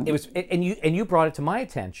going on. It was, and you brought it to my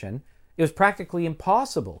attention. It was practically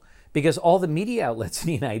impossible because all the media outlets in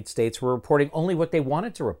the United States were reporting only what they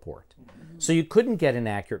wanted to report. So you couldn't get an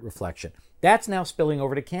accurate reflection. That's now spilling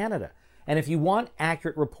over to Canada. And if you want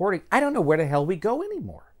accurate reporting, I don't know where the hell we go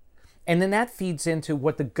anymore. And then that feeds into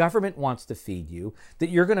what the government wants to feed you, that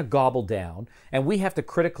you're going to gobble down, and we have to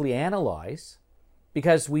critically analyze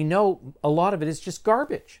because we know a lot of it is just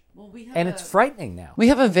garbage. And it's frightening now. We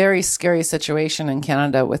have a very scary situation in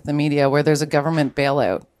Canada with the media where there's a government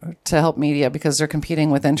bailout to help media because they're competing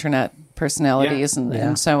with internet personalities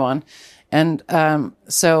and so on. And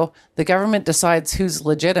so the government decides who's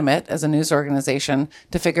legitimate as a news organization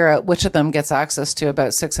to figure out which of them gets access to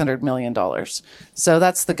about $600 million. So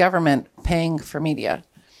that's the government paying for media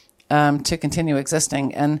to continue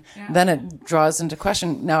existing. And then it draws into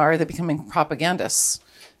question, now are they becoming propagandists?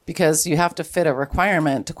 Because you have to fit a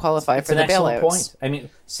requirement to qualify for the bailouts. It's an excellent point. I mean,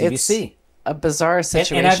 CBC. It's a bizarre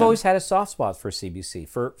situation. And I've always had a soft spot for CBC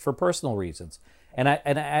for personal reasons. And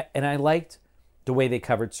I liked the way they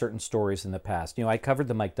covered certain stories in the past. You know, I covered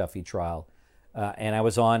the Mike Duffy trial, and I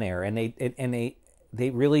was on air, and they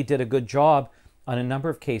really did a good job on a number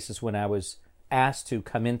of cases when I was asked to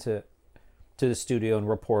come into the studio and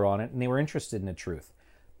report on it, and they were interested in the truth.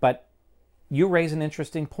 But you raise an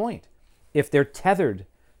interesting point. If they're tethered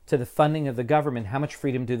to the funding of the government, how much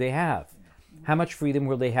freedom do they have? How much freedom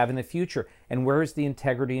will they have in the future? And where is the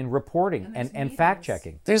integrity in reporting and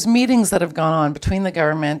fact-checking? There's meetings that have gone on between the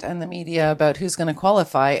government and the media about who's going to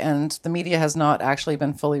qualify, and the media has not actually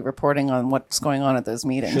been fully reporting on what's going on at those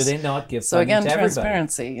meetings. Should they not give so funding again, to everybody?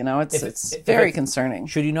 transparency, you know, it's very concerning.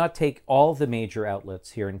 Should you not take all the major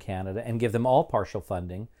outlets here in Canada and give them all partial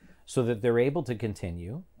funding so that they're able to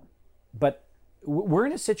continue? But we're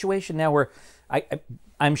in a situation now where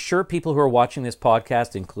I'm sure people who are watching this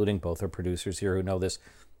podcast, including both our producers here who know this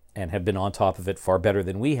and have been on top of it far better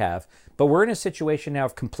than we have, but we're in a situation now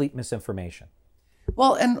of complete misinformation.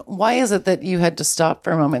 Well, and why is it that you had to stop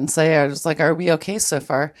for a moment and say, I was like, are we okay so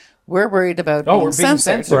far? We're worried about being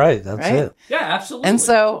censored. Right, that's it. Yeah, absolutely. And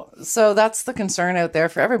so that's the concern out there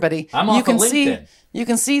for everybody. I'm off of LinkedIn. You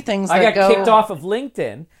can see things that I got kicked off of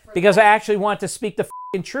LinkedIn because I actually want to speak the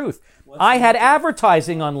f***ing truth. I had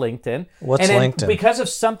advertising on LinkedIn. What's LinkedIn? Because of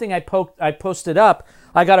something I posted up,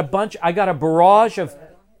 I got a barrage of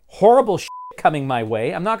horrible shit coming my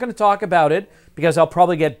way. I'm not going to talk about it because I'll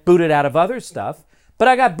probably get booted out of other stuff, but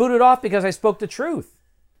I got booted off because I spoke the truth.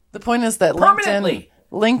 The point is that Permanently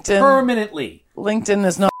LinkedIn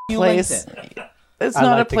is not a place. It's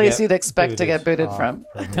not a place you'd expect to get booted from.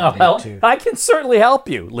 Well, I can certainly help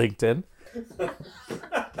you, LinkedIn.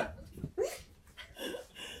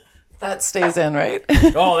 That stays in, right?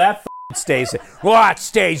 Oh, that stays in. What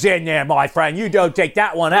stays in there, my friend? You don't take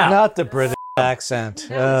that one out. Not the British accent.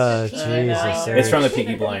 Oh, Jesus. It's from the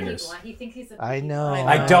Peaky Blinders. I know.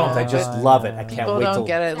 I don't. I just love it. I can't People wait don't till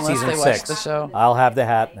get it unless season they watch 6. the show. I'll have the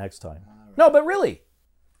hat next time. No, but really,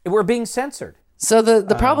 we're being censored. So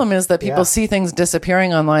the problem is that people see things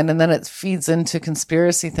disappearing online, and then it feeds into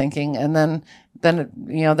conspiracy thinking, and then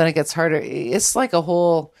it gets harder. It's like a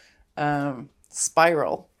whole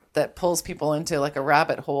spiral that pulls people into like a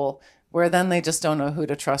rabbit hole where then they just don't know who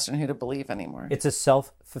to trust and who to believe anymore. It's a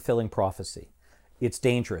self-fulfilling prophecy. It's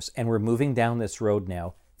dangerous, and we're moving down this road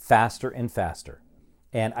now faster and faster,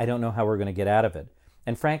 and I don't know how we're going to get out of it.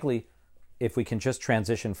 And frankly, if we can just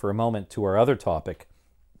transition for a moment to our other topic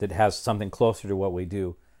that has something closer to what we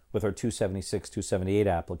do with our 276, 278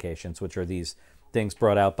 applications, which are these things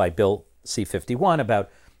brought out by Bill C-51 about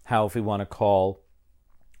how if we want to call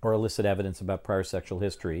or elicit evidence about prior sexual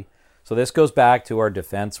history. So this goes back to our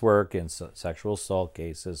defense work in sexual assault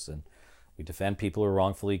cases, and we defend people who are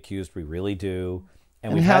wrongfully accused. We really do.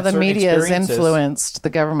 And how the media has influenced the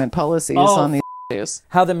government policies on these issues.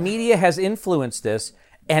 How the media has influenced this,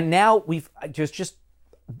 and now we've just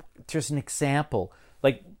an example.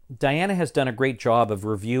 Like Diana has done a great job of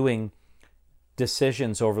reviewing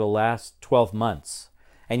decisions over the last 12 months,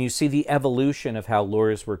 and you see the evolution of how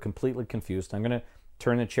lawyers were completely confused. I'm going to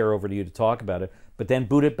turn the chair over to you to talk about it, but then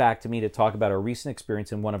boot it back to me to talk about our recent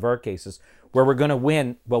experience in one of our cases where we're going to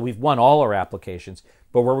win. Well, we've won all our applications,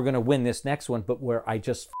 but where we're going to win this next one, but where I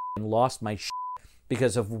just lost my shit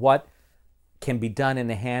because of what can be done in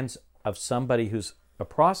the hands of somebody who's a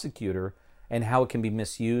prosecutor and how it can be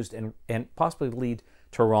misused and possibly lead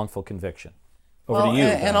to a wrongful conviction. Over to you.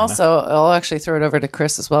 And also, I'll actually throw it over to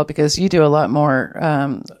Chris as well, because you do a lot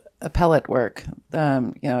more appellate work,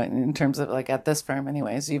 in terms of like at this firm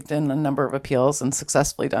anyways. You've done a number of appeals and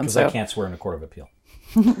successfully done so. Because I can't swear in a court of appeal.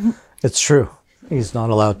 It's true. He's not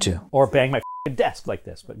allowed to. Or bang my desk like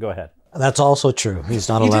this, but go ahead. That's also true. He's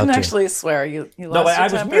not allowed to. You didn't actually swear. You lost no, but your I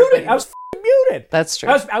was temper, muted. I was muted. That's true.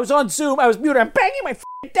 I was on Zoom. I was muted. I'm banging my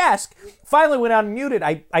desk. Finally, when I'm muted,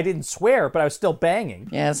 I didn't swear, but I was still banging.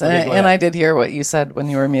 Yes, and I did hear what you said when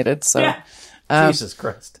you were muted. So, yeah. Jesus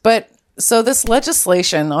Christ. But so this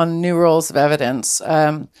legislation on new rules of evidence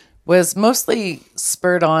was mostly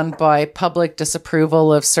spurred on by public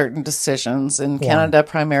disapproval of certain decisions in Canada,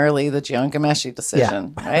 primarily the Giangameshi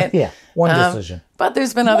decision, right? Yeah, one decision. But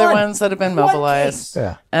there's been other ones that have been mobilized.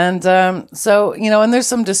 Yeah. And so, and there's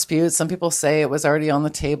some disputes. Some people say it was already on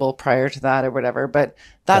the table prior to that or whatever, but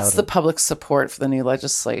that's the public support for the new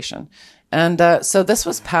legislation. And so this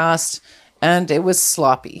was passed, and it was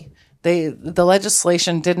sloppy. The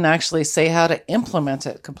legislation didn't actually say how to implement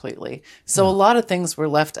it completely. So a lot of things were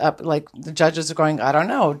left up. Like the judges are going, I don't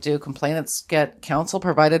know, do complainants get counsel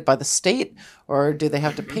provided by the state, or do they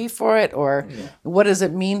have to pay for it? Or what does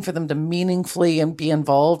it mean for them to meaningfully and be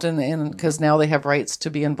involved in, because now they have rights to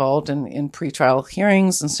be involved in pretrial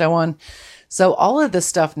hearings and so on. So all of this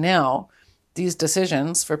stuff now, these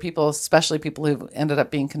decisions for people, especially people who ended up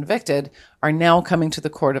being convicted, are now coming to the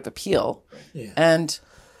Court of Appeal. Yeah. And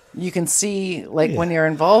you can see, like, when you're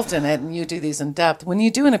involved in it and you do these in depth, when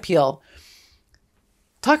you do an appeal,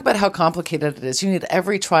 talk about how complicated it is. You need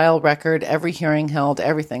every trial record, every hearing held,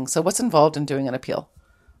 everything. So what's involved in doing an appeal?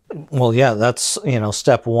 Well, yeah, that's,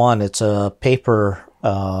 step one. It's a paper,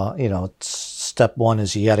 step one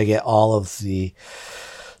is you got to get all of the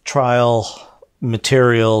trial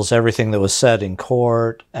materials, everything that was said in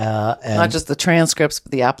court, and not just the transcripts,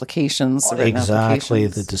 but the applications, the exactly,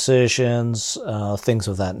 the decisions, things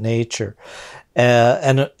of that nature,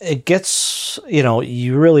 and it gets,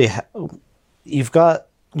 you really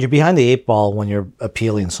you're behind the eight ball when you're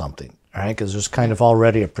appealing something, right? Because there's kind of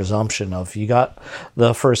already a presumption of you got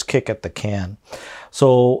the first kick at the can.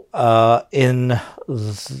 So in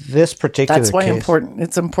this particular case... That's why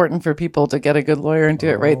it's important for people to get a good lawyer and do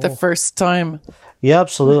it right the first time. Yeah,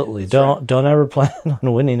 absolutely. Don't ever plan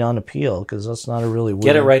on winning on appeal, because that's not a really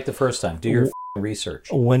Get it right the first time. Do your research.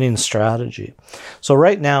 Winning strategy. So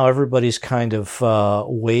right now, everybody's kind of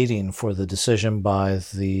waiting for the decision by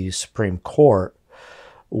the Supreme Court,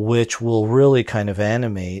 which will really kind of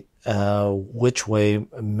animate which way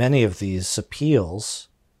many of these appeals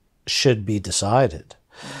should be decided,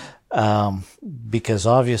 because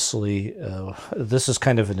obviously this is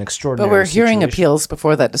kind of an extraordinary But we're hearing situation. Appeals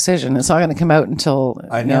before that decision. It's not going to come out until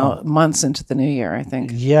months into the new year, I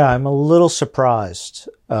think. Yeah, I'm a little surprised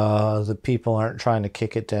that people aren't trying to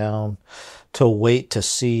kick it down to wait to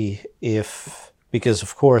see because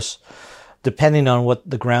of course, depending on what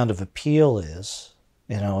the ground of appeal is,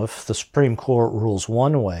 if the Supreme Court rules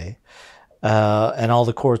one way, and all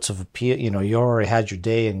the courts of appeal, you already had your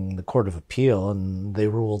day in the Court of Appeal, and they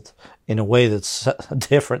ruled in a way that's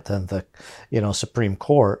different than the, Supreme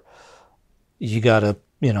Court. You got to,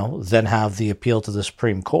 then have the appeal to the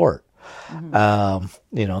Supreme Court,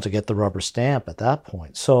 to get the rubber stamp at that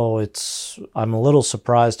point. So I'm a little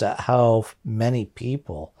surprised at how many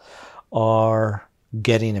people are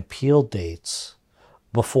getting appeal dates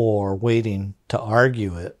before waiting to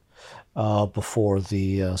argue it before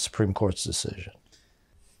the Supreme Court's decision.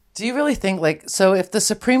 Do you really think, so if the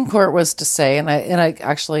Supreme Court was to say, and I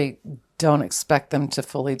actually don't expect them to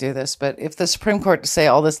fully do this, but if the Supreme Court to say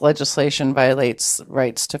all this legislation violates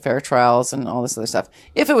rights to fair trials and all this other stuff,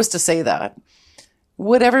 if it was to say that,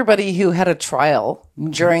 would everybody who had a trial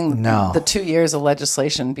during the 2 years of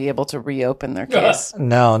legislation be able to reopen their case?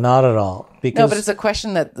 No, not at all. No, but it's a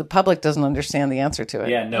question that the public doesn't understand the answer to it.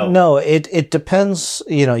 Yeah, no. No, it depends.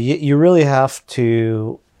 You really have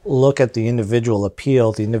to look at the individual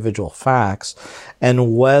appeal, the individual facts,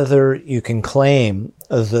 and whether you can claim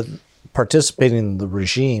that participating in the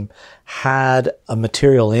regime had a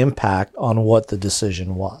material impact on what the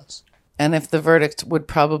decision was. And if the verdict would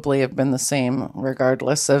probably have been the same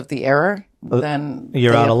regardless of the error, then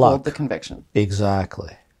you're they out of luck. uphold the conviction.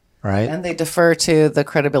 Exactly. Right. And they defer to the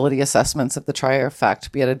credibility assessments of the trier of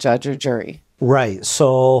fact, be it a judge or jury. Right.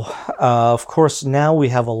 So, of course, now we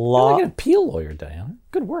have a lot... You're like an appeal lawyer, Diana.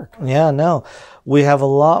 Good work. Yeah, no. We have a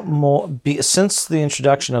lot more... Since the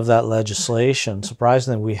introduction of that legislation,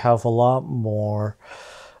 surprisingly, we have a lot more...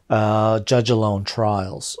 judge-alone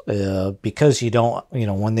trials, because you don't,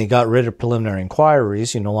 when they got rid of preliminary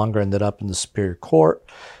inquiries, you no longer ended up in the Superior Court,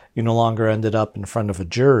 you no longer ended up in front of a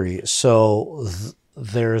jury. So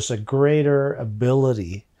there's a greater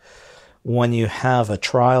ability when you have a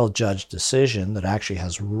trial judge decision that actually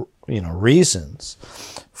has, reasons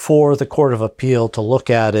for the Court of Appeal to look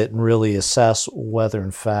at it and really assess whether,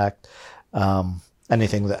 in fact,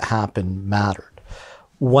 anything that happened mattered.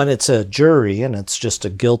 When it's a jury and it's just a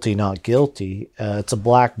guilty, not guilty, it's a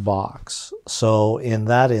black box. So in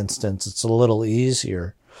that instance, it's a little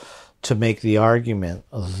easier to make the argument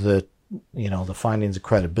that, the findings of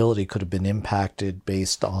credibility could have been impacted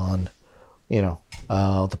based on,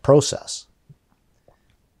 the process.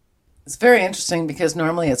 It's very interesting because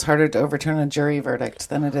normally it's harder to overturn a jury verdict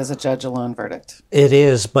than it is a judge-alone verdict. It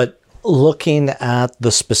is, but looking at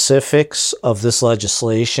the specifics of this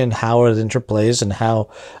legislation, how it interplays, and how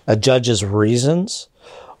a judge's reasons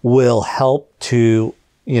will help to,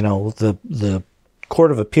 the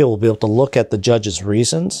Court of Appeal will be able to look at the judge's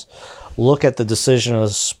reasons, look at the decision of the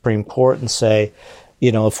Supreme Court and say,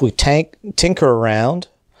 if we tinker around,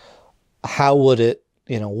 how would it,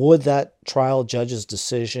 would that trial judge's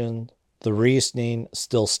decision, the reasoning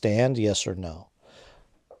still stand, yes or no?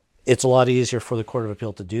 It's a lot easier for the Court of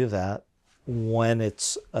Appeal to do that when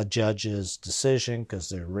it's a judge's decision because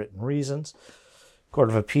there are written reasons. Court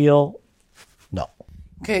of Appeal, no.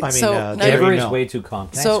 Okay, I mean, so now Jerry no. is way too calm.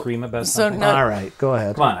 Can I So- scream about so something? now- All right, go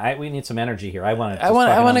ahead. Come on, we need some energy here. I want to. I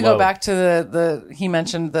want to go back to the he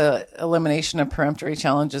mentioned the elimination of peremptory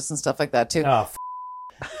challenges and stuff like that too. Oh,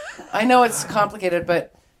 I know it's complicated,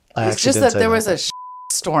 but I it's actually just didn't that say there that. was a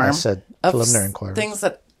storm I said of preliminary inquiries. things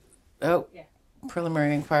that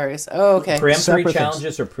preliminary inquiries. Oh, okay. preemptory Separate things.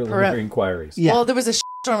 challenges or preliminary inquiries? Yeah. Well, there was a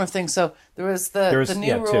storm of things. So there was the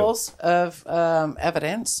new two. rules of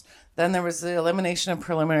evidence. Then there was the elimination of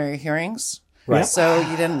preliminary hearings. Right. So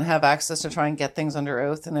you didn't have access to try and get things under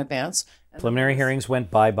oath in advance. Preliminary hearings went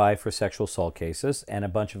bye-bye for sexual assault cases, and a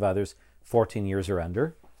bunch of others 14 years or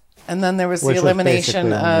under. And then there was Which the was elimination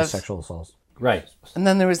basically only of sexual assaults. Right. And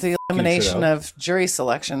then there was the elimination Trudeau. of jury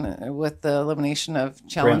selection with the elimination of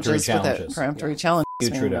challenges without challenges. peremptory challenges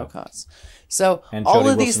Hugh meaning no Trudeau. cause. So And all Jody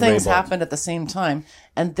of these Wilson-Raybould. things happened at the same time,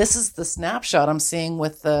 and this is the snapshot I'm seeing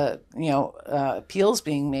with the appeals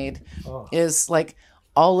being made. Is like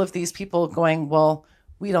all of these people going, well,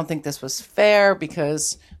 we don't think this was fair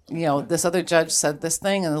because this other judge said this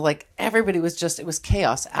thing, and like everybody was it was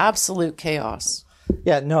chaos, absolute chaos.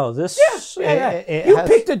 Yeah, no, this... it You has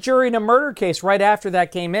picked a jury in a murder case right after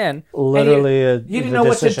that came in. and literally you didn't the know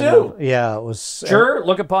what to decision do. of- yeah, it was... Juror,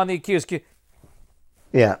 look upon the accused.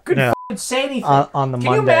 yeah, no, Say anything. on the Can you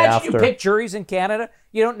Monday imagine after. you pick juries in Canada?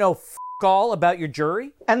 You don't know all about your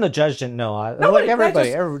jury? And the judge didn't know. Nobody, Everybody.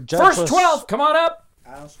 just- Every judge First was- 12, come on up.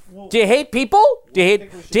 Do you hate people? Do you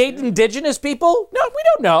hate indigenous people? No, we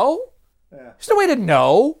don't know. There's no way to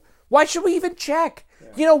know. Why should we even check?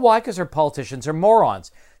 You know why? Because our politicians are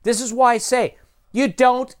morons. This is why I say you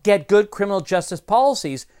don't get good criminal justice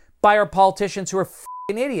policies by our politicians who are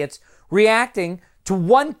f***ing idiots reacting to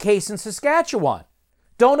one case in Saskatchewan.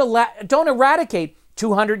 Don't eradicate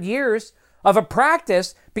 200 years of a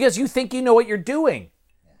practice because you think you know what you're doing.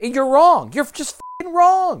 You're wrong. You're just f***ing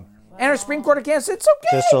wrong. And our Supreme Court of Canada said it's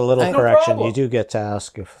okay. Just a little No correction. problem. You do get to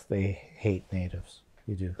ask if they hate natives.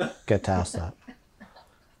 You do get to ask that.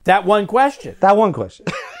 That one question. That one question.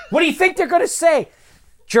 What do you think they're going to say?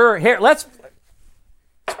 Juror, here, let's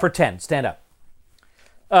pretend. Stand up.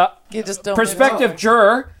 You just don't Prospective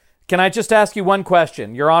juror, can I just ask you one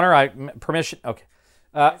question? Your Honor, permission. Okay.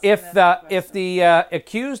 If the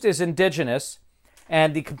accused is Indigenous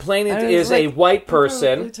and the complainant is a white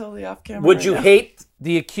person, Totally off camera would right you now. hate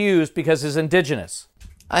the accused because he's Indigenous?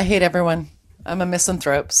 I hate everyone. I'm a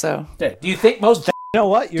misanthrope, so Do you think most? You know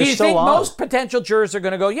what? You're Do you still think on. most potential jurors are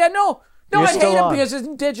going to go, yeah, no, You're I hate still him on. because he's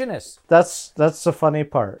Indigenous? That's the funny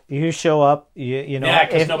part. You show up. You know. Yeah,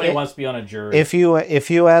 because if- nobody if- wants to be on a jury. If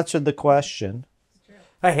you answered the question,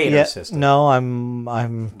 I hate our system. no, I'm.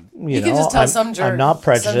 You can know, just tell I'm, some I'm not some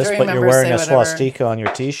prejudiced, jury but you're members wearing a say whatever. swastika on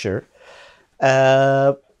your T-shirt.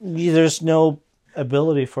 There's no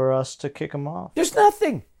ability for us to kick them off. There's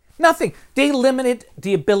nothing. Nothing. They limited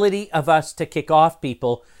the ability of us to kick off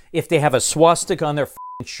people if they have a swastika on their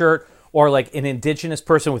f***ing shirt or like an Indigenous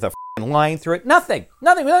person with a f***ing line through it. Nothing.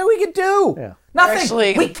 Nothing we can do. Yeah. Nothing.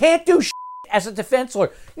 Actually- we can't do as a defense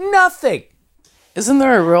lawyer. Nothing. isn't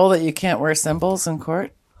there a rule that you can't wear symbols in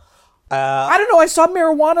court? I don't know. I saw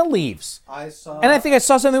marijuana leaves. I saw. And I think I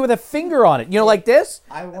saw something with a finger on it. You know, like this?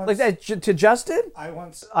 I once- Like that to Justin? I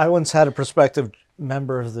once had a prospective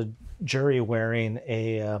member of the jury wearing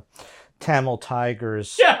a Tamil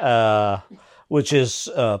Tigers, which is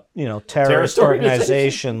terrorist Terrorist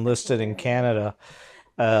organization listed in Canada.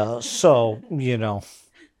 So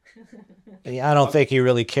I don't think he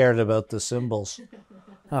really cared about the symbols.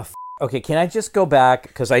 Okay, can I just go back?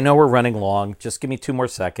 Because I know we're running long. Just give me 2 more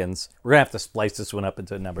seconds. We're going to have to splice this one up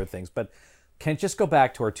into a number of things. But can I just go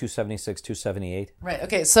back to our 276, 278? Right.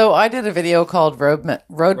 Okay. So I did a video called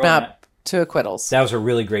Roadmap to Acquittals. That was a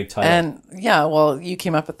really great title. And yeah, well, you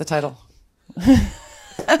came up with the title.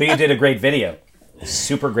 But you did a great video.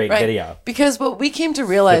 Super great Right. video. Because what we came to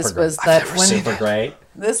realize Super great. was that when Super great.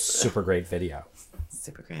 this Super great video.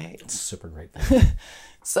 super great. Super great video.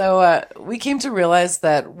 So we came to realize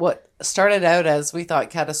that what started out as we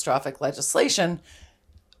thought catastrophic legislation,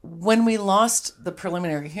 when we lost the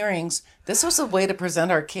preliminary hearings, this was a way to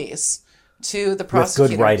present our case to the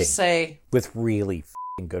prosecutor writing. to say, With really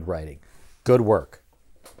f***ing good writing. Good work.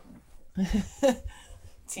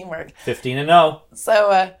 teamwork. 15-0.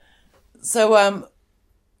 So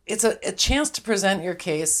it's a chance to present your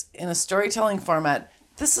case in a storytelling format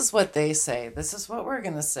this is what they say. This is what we're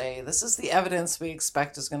going to say. This is the evidence we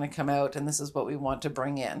expect is going to come out, and this is what we want to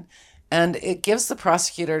bring in. And it gives the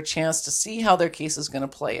prosecutor a chance to see how their case is going to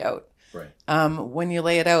play out. Right. When you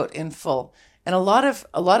lay it out in full. And a lot of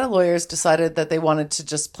lawyers decided that they wanted to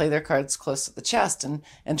just play their cards close to the chest and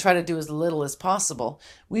try to do as little as possible.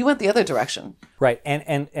 We went the other direction. Right.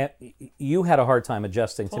 And you had a hard time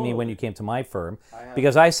adjusting to me when you came to my firm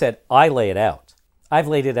because I said, I lay it out. I've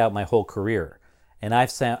laid it out my whole career. And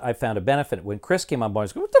I've found a benefit. When Chris came on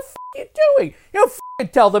board, he goes, what the f*** are you doing? You don't f***ing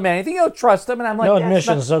tell them anything. You don't trust them. And I'm like, no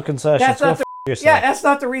admissions, no concessions. That's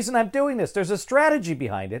not the reason I'm doing this. There's a strategy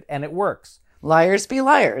behind it, and it works. Liars be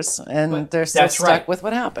liars, and they're still stuck with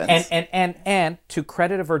what happens. And to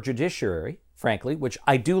credit of our judiciary, frankly, which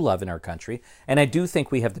I do love in our country, and I do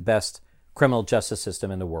think we have the best criminal justice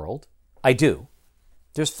system in the world. I do.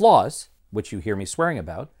 There's flaws, which you hear me swearing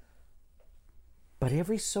about, but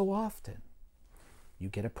every so often, you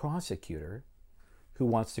get a prosecutor who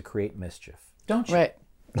wants to create mischief, don't you? Right.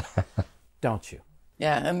 Don't you?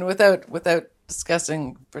 Yeah, and without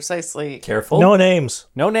discussing precisely. Careful. No names.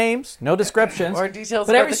 No names, no descriptions. Or details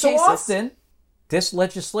but about every the so cases. often, this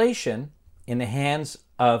legislation in the hands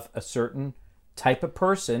of a certain type of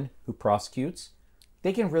person who prosecutes,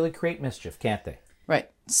 they can really create mischief, can't they? Right.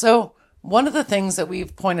 So one of the things that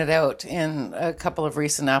we've pointed out in a couple of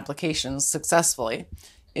recent applications successfully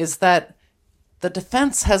is that the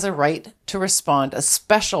defense has a right to respond, a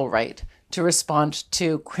special right to respond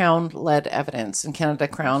to Crown-led evidence. In Canada,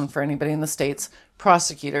 Crown, for anybody in the States,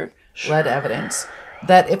 prosecutor-led evidence.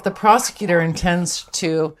 That if the prosecutor intends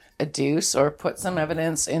to adduce or put some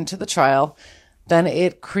evidence into the trial, then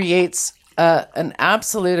it creates an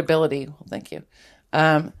absolute ability,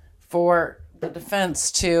 for the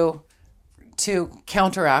defense to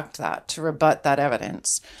counteract that, to rebut that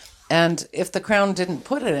evidence. And if the Crown didn't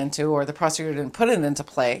put it into, or the prosecutor didn't put it into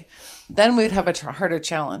play, then we'd have a harder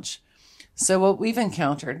challenge. So what we've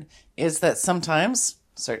encountered is that sometimes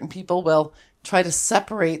certain people will try to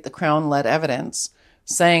separate the Crown-led evidence,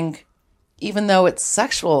 saying, even though it's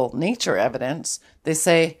sexual nature evidence, they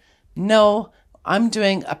say, no, I'm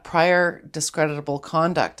doing a prior discreditable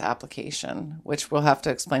conduct application, which we'll have to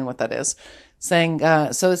explain what that is, saying,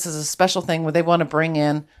 so this is a special thing where they want to bring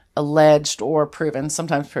in alleged or proven,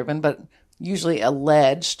 sometimes proven, but usually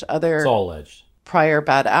alleged, It's all alleged. prior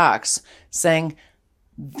bad acts, saying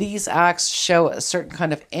these acts show a certain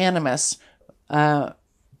kind of animus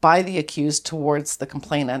by the accused towards the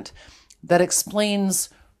complainant that explains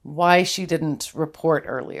why she didn't report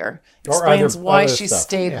earlier, explains why she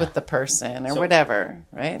stayed with the person or whatever,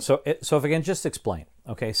 right? So if I can just explain.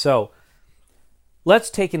 Okay, so let's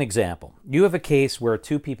take an example. You have a case where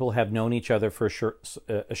two people have known each other for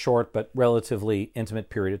a short but relatively intimate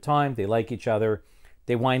period of time. They like each other.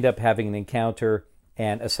 They wind up having an encounter,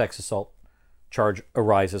 and a sex assault charge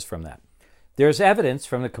arises from that. There's evidence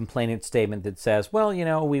from the complainant's statement that says, well,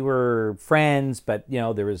 we were friends, but,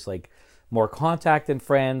 there was like more contact than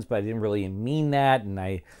friends, but I didn't really mean that.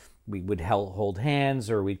 And we would hold hands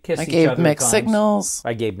or we'd kiss each other. I gave mixed signals.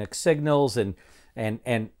 I gave mixed signals and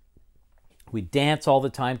we dance all the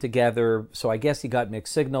time together. So I guess he got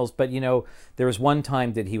mixed signals. But, there was one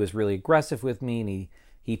time that he was really aggressive with me and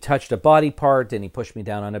he touched a body part and he pushed me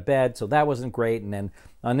down on a bed. So that wasn't great. And then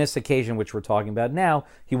on this occasion, which we're talking about now,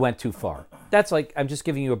 he went too far. That's like, I'm just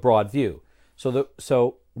giving you a broad view.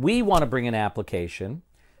 So we want to bring an application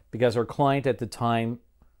because our client at the time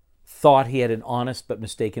thought he had an honest but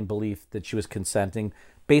mistaken belief that she was consenting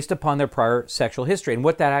based upon their prior sexual history. And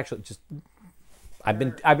what that actually I've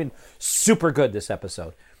been super good this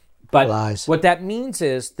episode. But Lies. What that means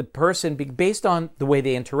is the person, based on the way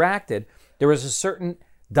they interacted, there was a certain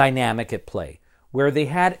dynamic at play where they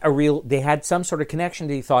had some sort of connection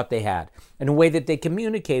that he thought they had in a way that they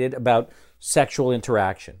communicated about sexual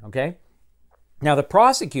interaction. Okay. Now the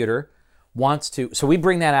prosecutor wants to, so we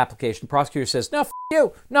bring that application. The prosecutor says, no,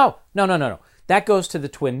 you, no. That goes to the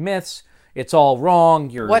twin myths. It's all wrong.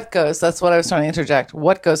 What goes? That's what I was trying to interject.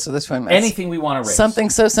 What goes to the twin myths? Anything we want to raise. Something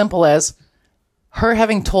so simple as her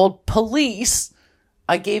having told police,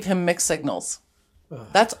 I gave him mixed signals.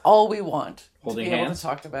 That's all we want. Holding to be able hands. to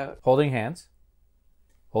talk about. Holding hands,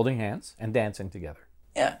 and dancing together.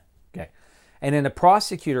 Yeah. Okay. And then the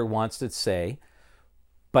prosecutor wants to say,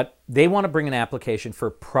 but they want to bring an application for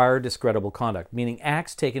prior discreditable conduct, meaning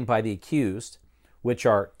acts taken by the accused, which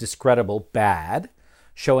are discreditable, bad,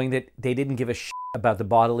 showing that they didn't give a shit about the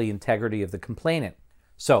bodily integrity of the complainant.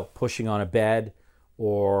 So pushing on a bed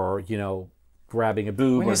or, grabbing a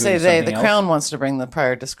boob. When or you say doing they, the something Crown else. wants to bring the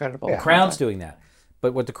prior discreditable. The Crown's doing that.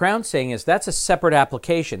 But what the Crown's saying is that's a separate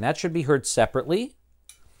application. That should be heard separately.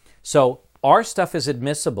 So our stuff is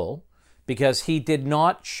admissible because he did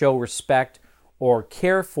not show respect or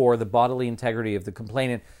care for the bodily integrity of the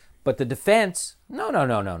complainant. But the defense,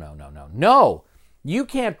 no. You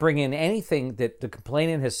can't bring in anything that the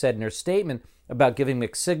complainant has said in her statement about giving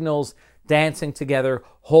mixed signals, dancing together,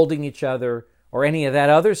 holding each other, or any of that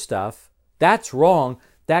other stuff. That's wrong.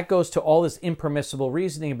 That goes to all this impermissible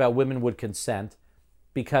reasoning about women would consent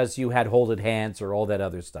because you had holded hands or all that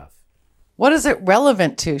other stuff. What is it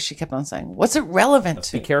relevant to? She kept on saying. What's it relevant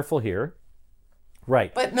to? Be careful here.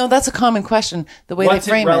 Right. But no, that's a common question. The way What's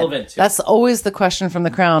they frame it relevant to? That's always the question from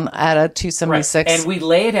the Crown at a 276. Right. And we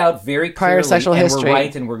lay it out very prior clearly, sexual and history. we're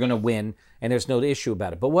right, and we're going to win, and there's no issue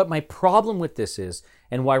about it. But what my problem with this is,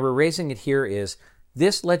 and why we're raising it here, is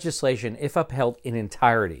this legislation, if upheld in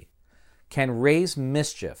entirety, can raise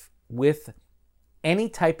mischief with any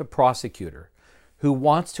type of prosecutor who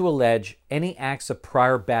wants to allege any acts of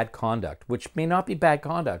prior bad conduct, which may not be bad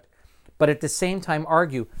conduct, but at the same time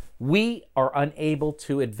argue we are unable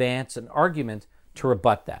to advance an argument to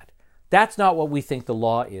rebut that. That's not what we think the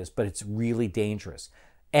law is, but it's really dangerous.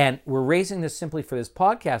 And we're raising this simply for this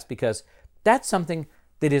podcast because that's something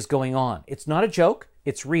that is going on. It's not a joke.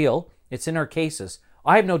 It's real. It's in our cases.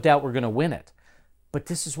 I have no doubt we're going to win it. But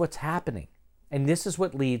this is what's happening. And this is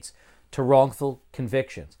what leads to wrongful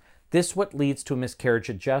convictions. This is what leads to a miscarriage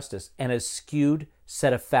of justice and a skewed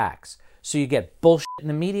set of facts. So you get bullshit in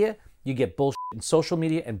the media, you get bullshit in social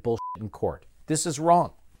media, and bullshit in court. This is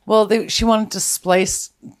wrong. Well, she wanted to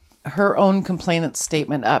splice her own complainant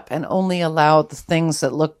statement up and only allow the things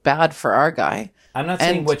that look bad for our guy. I'm not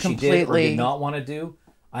saying what she did or did not want to do.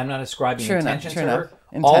 I'm not ascribing intention to her.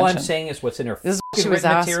 All I'm saying is what's in her written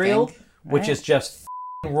material, which is just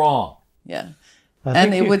wrong. Yeah.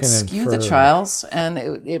 And it would skew the trials, and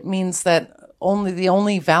it means that the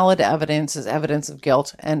only valid evidence is evidence of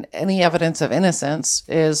guilt, and any evidence of innocence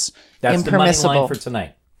is That's impermissible. The money line for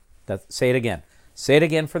tonight. Say it again. Say it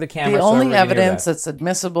again for the camera. The only evidence that's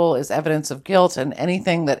admissible is evidence of guilt, and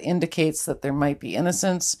anything that indicates that there might be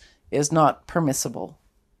innocence is not permissible.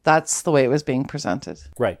 That's the way it was being presented.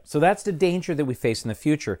 Right. So that's the danger that we face in the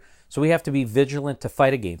future. So we have to be vigilant to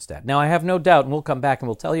fight against that. Now, I have no doubt, and we'll come back and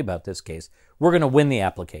we'll tell you about this case, we're going to win the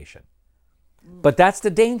application. But that's the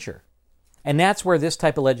danger. And that's where this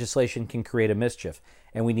type of legislation can create a mischief.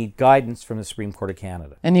 And we need guidance from the Supreme Court of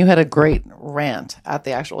Canada. And you had a great rant at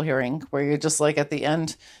the actual hearing where you're just like at the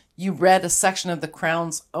end, you read a section of the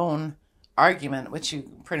Crown's own argument, which you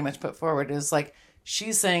pretty much put forward, is like,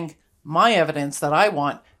 she's saying, my evidence that I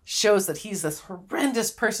want shows that he's this horrendous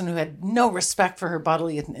person who had no respect for her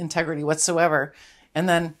bodily integrity whatsoever. And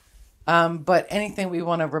then, but anything we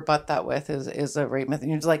want to rebut that with is a rape myth. And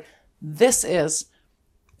you're just like, this is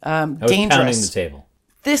dangerous. Pounding the table.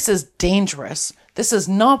 This is dangerous. This is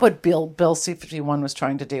not what Bill C-51 was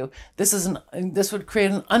trying to do. This would create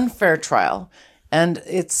an unfair trial. And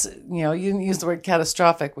it's, you use the word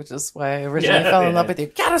catastrophic, which is why I originally fell in love with you.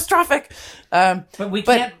 Catastrophic. But we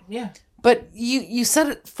can't, But you set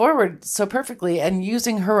it forward so perfectly, and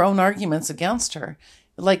using her own arguments against her.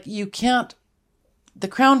 Like, you can't, the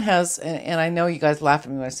Crown has, and I know you guys laugh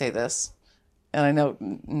at me when I say this, and I know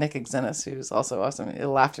Nick Exenis, who's also awesome, he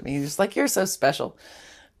laughed at me. He's like, you're so special.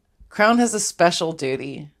 Crown has a special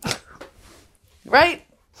duty. Right?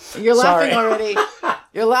 You're laughing already.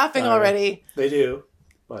 You're laughing already. They do.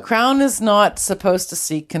 But. Crown is not supposed to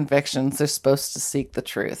seek convictions. They're supposed to seek the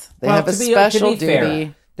truth. They have a special duty.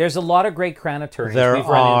 Fair, there's a lot of great Crown attorneys there we've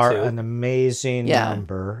run into. An amazing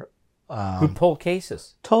number. Who pull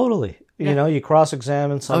cases. Totally. You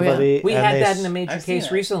cross-examine somebody. We had that in a major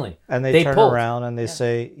case recently. And they turn around and they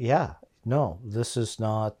say, no, this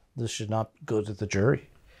should not go to the jury.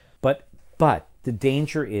 But the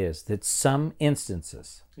danger is that some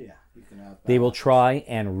instances, they will try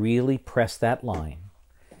and really press that line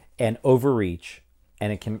and overreach,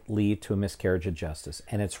 and it can lead to a miscarriage of justice.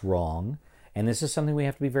 And it's wrong. And this is something we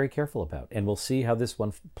have to be very careful about. And we'll see how this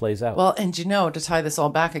one plays out. Well, and to tie this all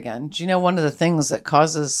back again, do you know one of the things that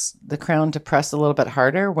causes the Crown to press a little bit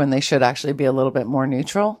harder when they should actually be a little bit more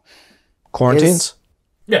neutral? Quarantines?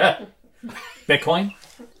 Yeah. Bitcoin?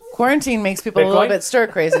 Quarantine makes people a little bit stir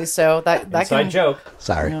crazy, so that Inside joke.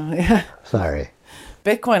 Sorry. Sorry.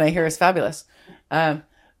 Bitcoin, I hear, is fabulous.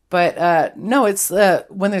 But no, it's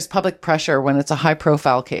when there's public pressure, when it's a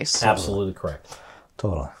high-profile case. Absolutely correct.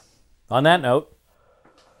 Totally. On that note,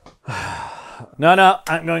 no,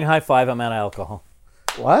 I'm going high five. I'm out of alcohol.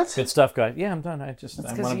 What? Good stuff, guys. Yeah, I'm done. That's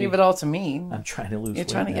because you give it all to me. I'm trying to lose weight. You're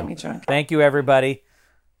trying to get me drunk. Thank you, everybody.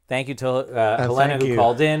 Thank you to Helena who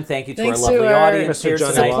called in. Thank you to our lovely audience here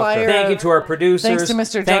tonight. Thank you to our producers. Thanks to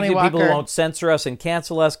Mr. Thank Johnny you Walker. people who won't censor us and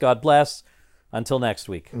cancel us. God bless. Until next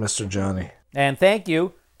week. Mr. Johnny. And thank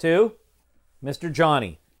you to Mr.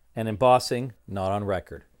 Johnny and Embossing Not on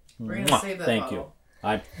Record. We're going to save that Thank bottle. you.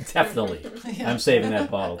 I'm definitely. I'm saving that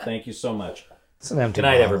bottle. Thank you so much. It's an empty Good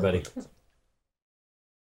night, bottle. everybody.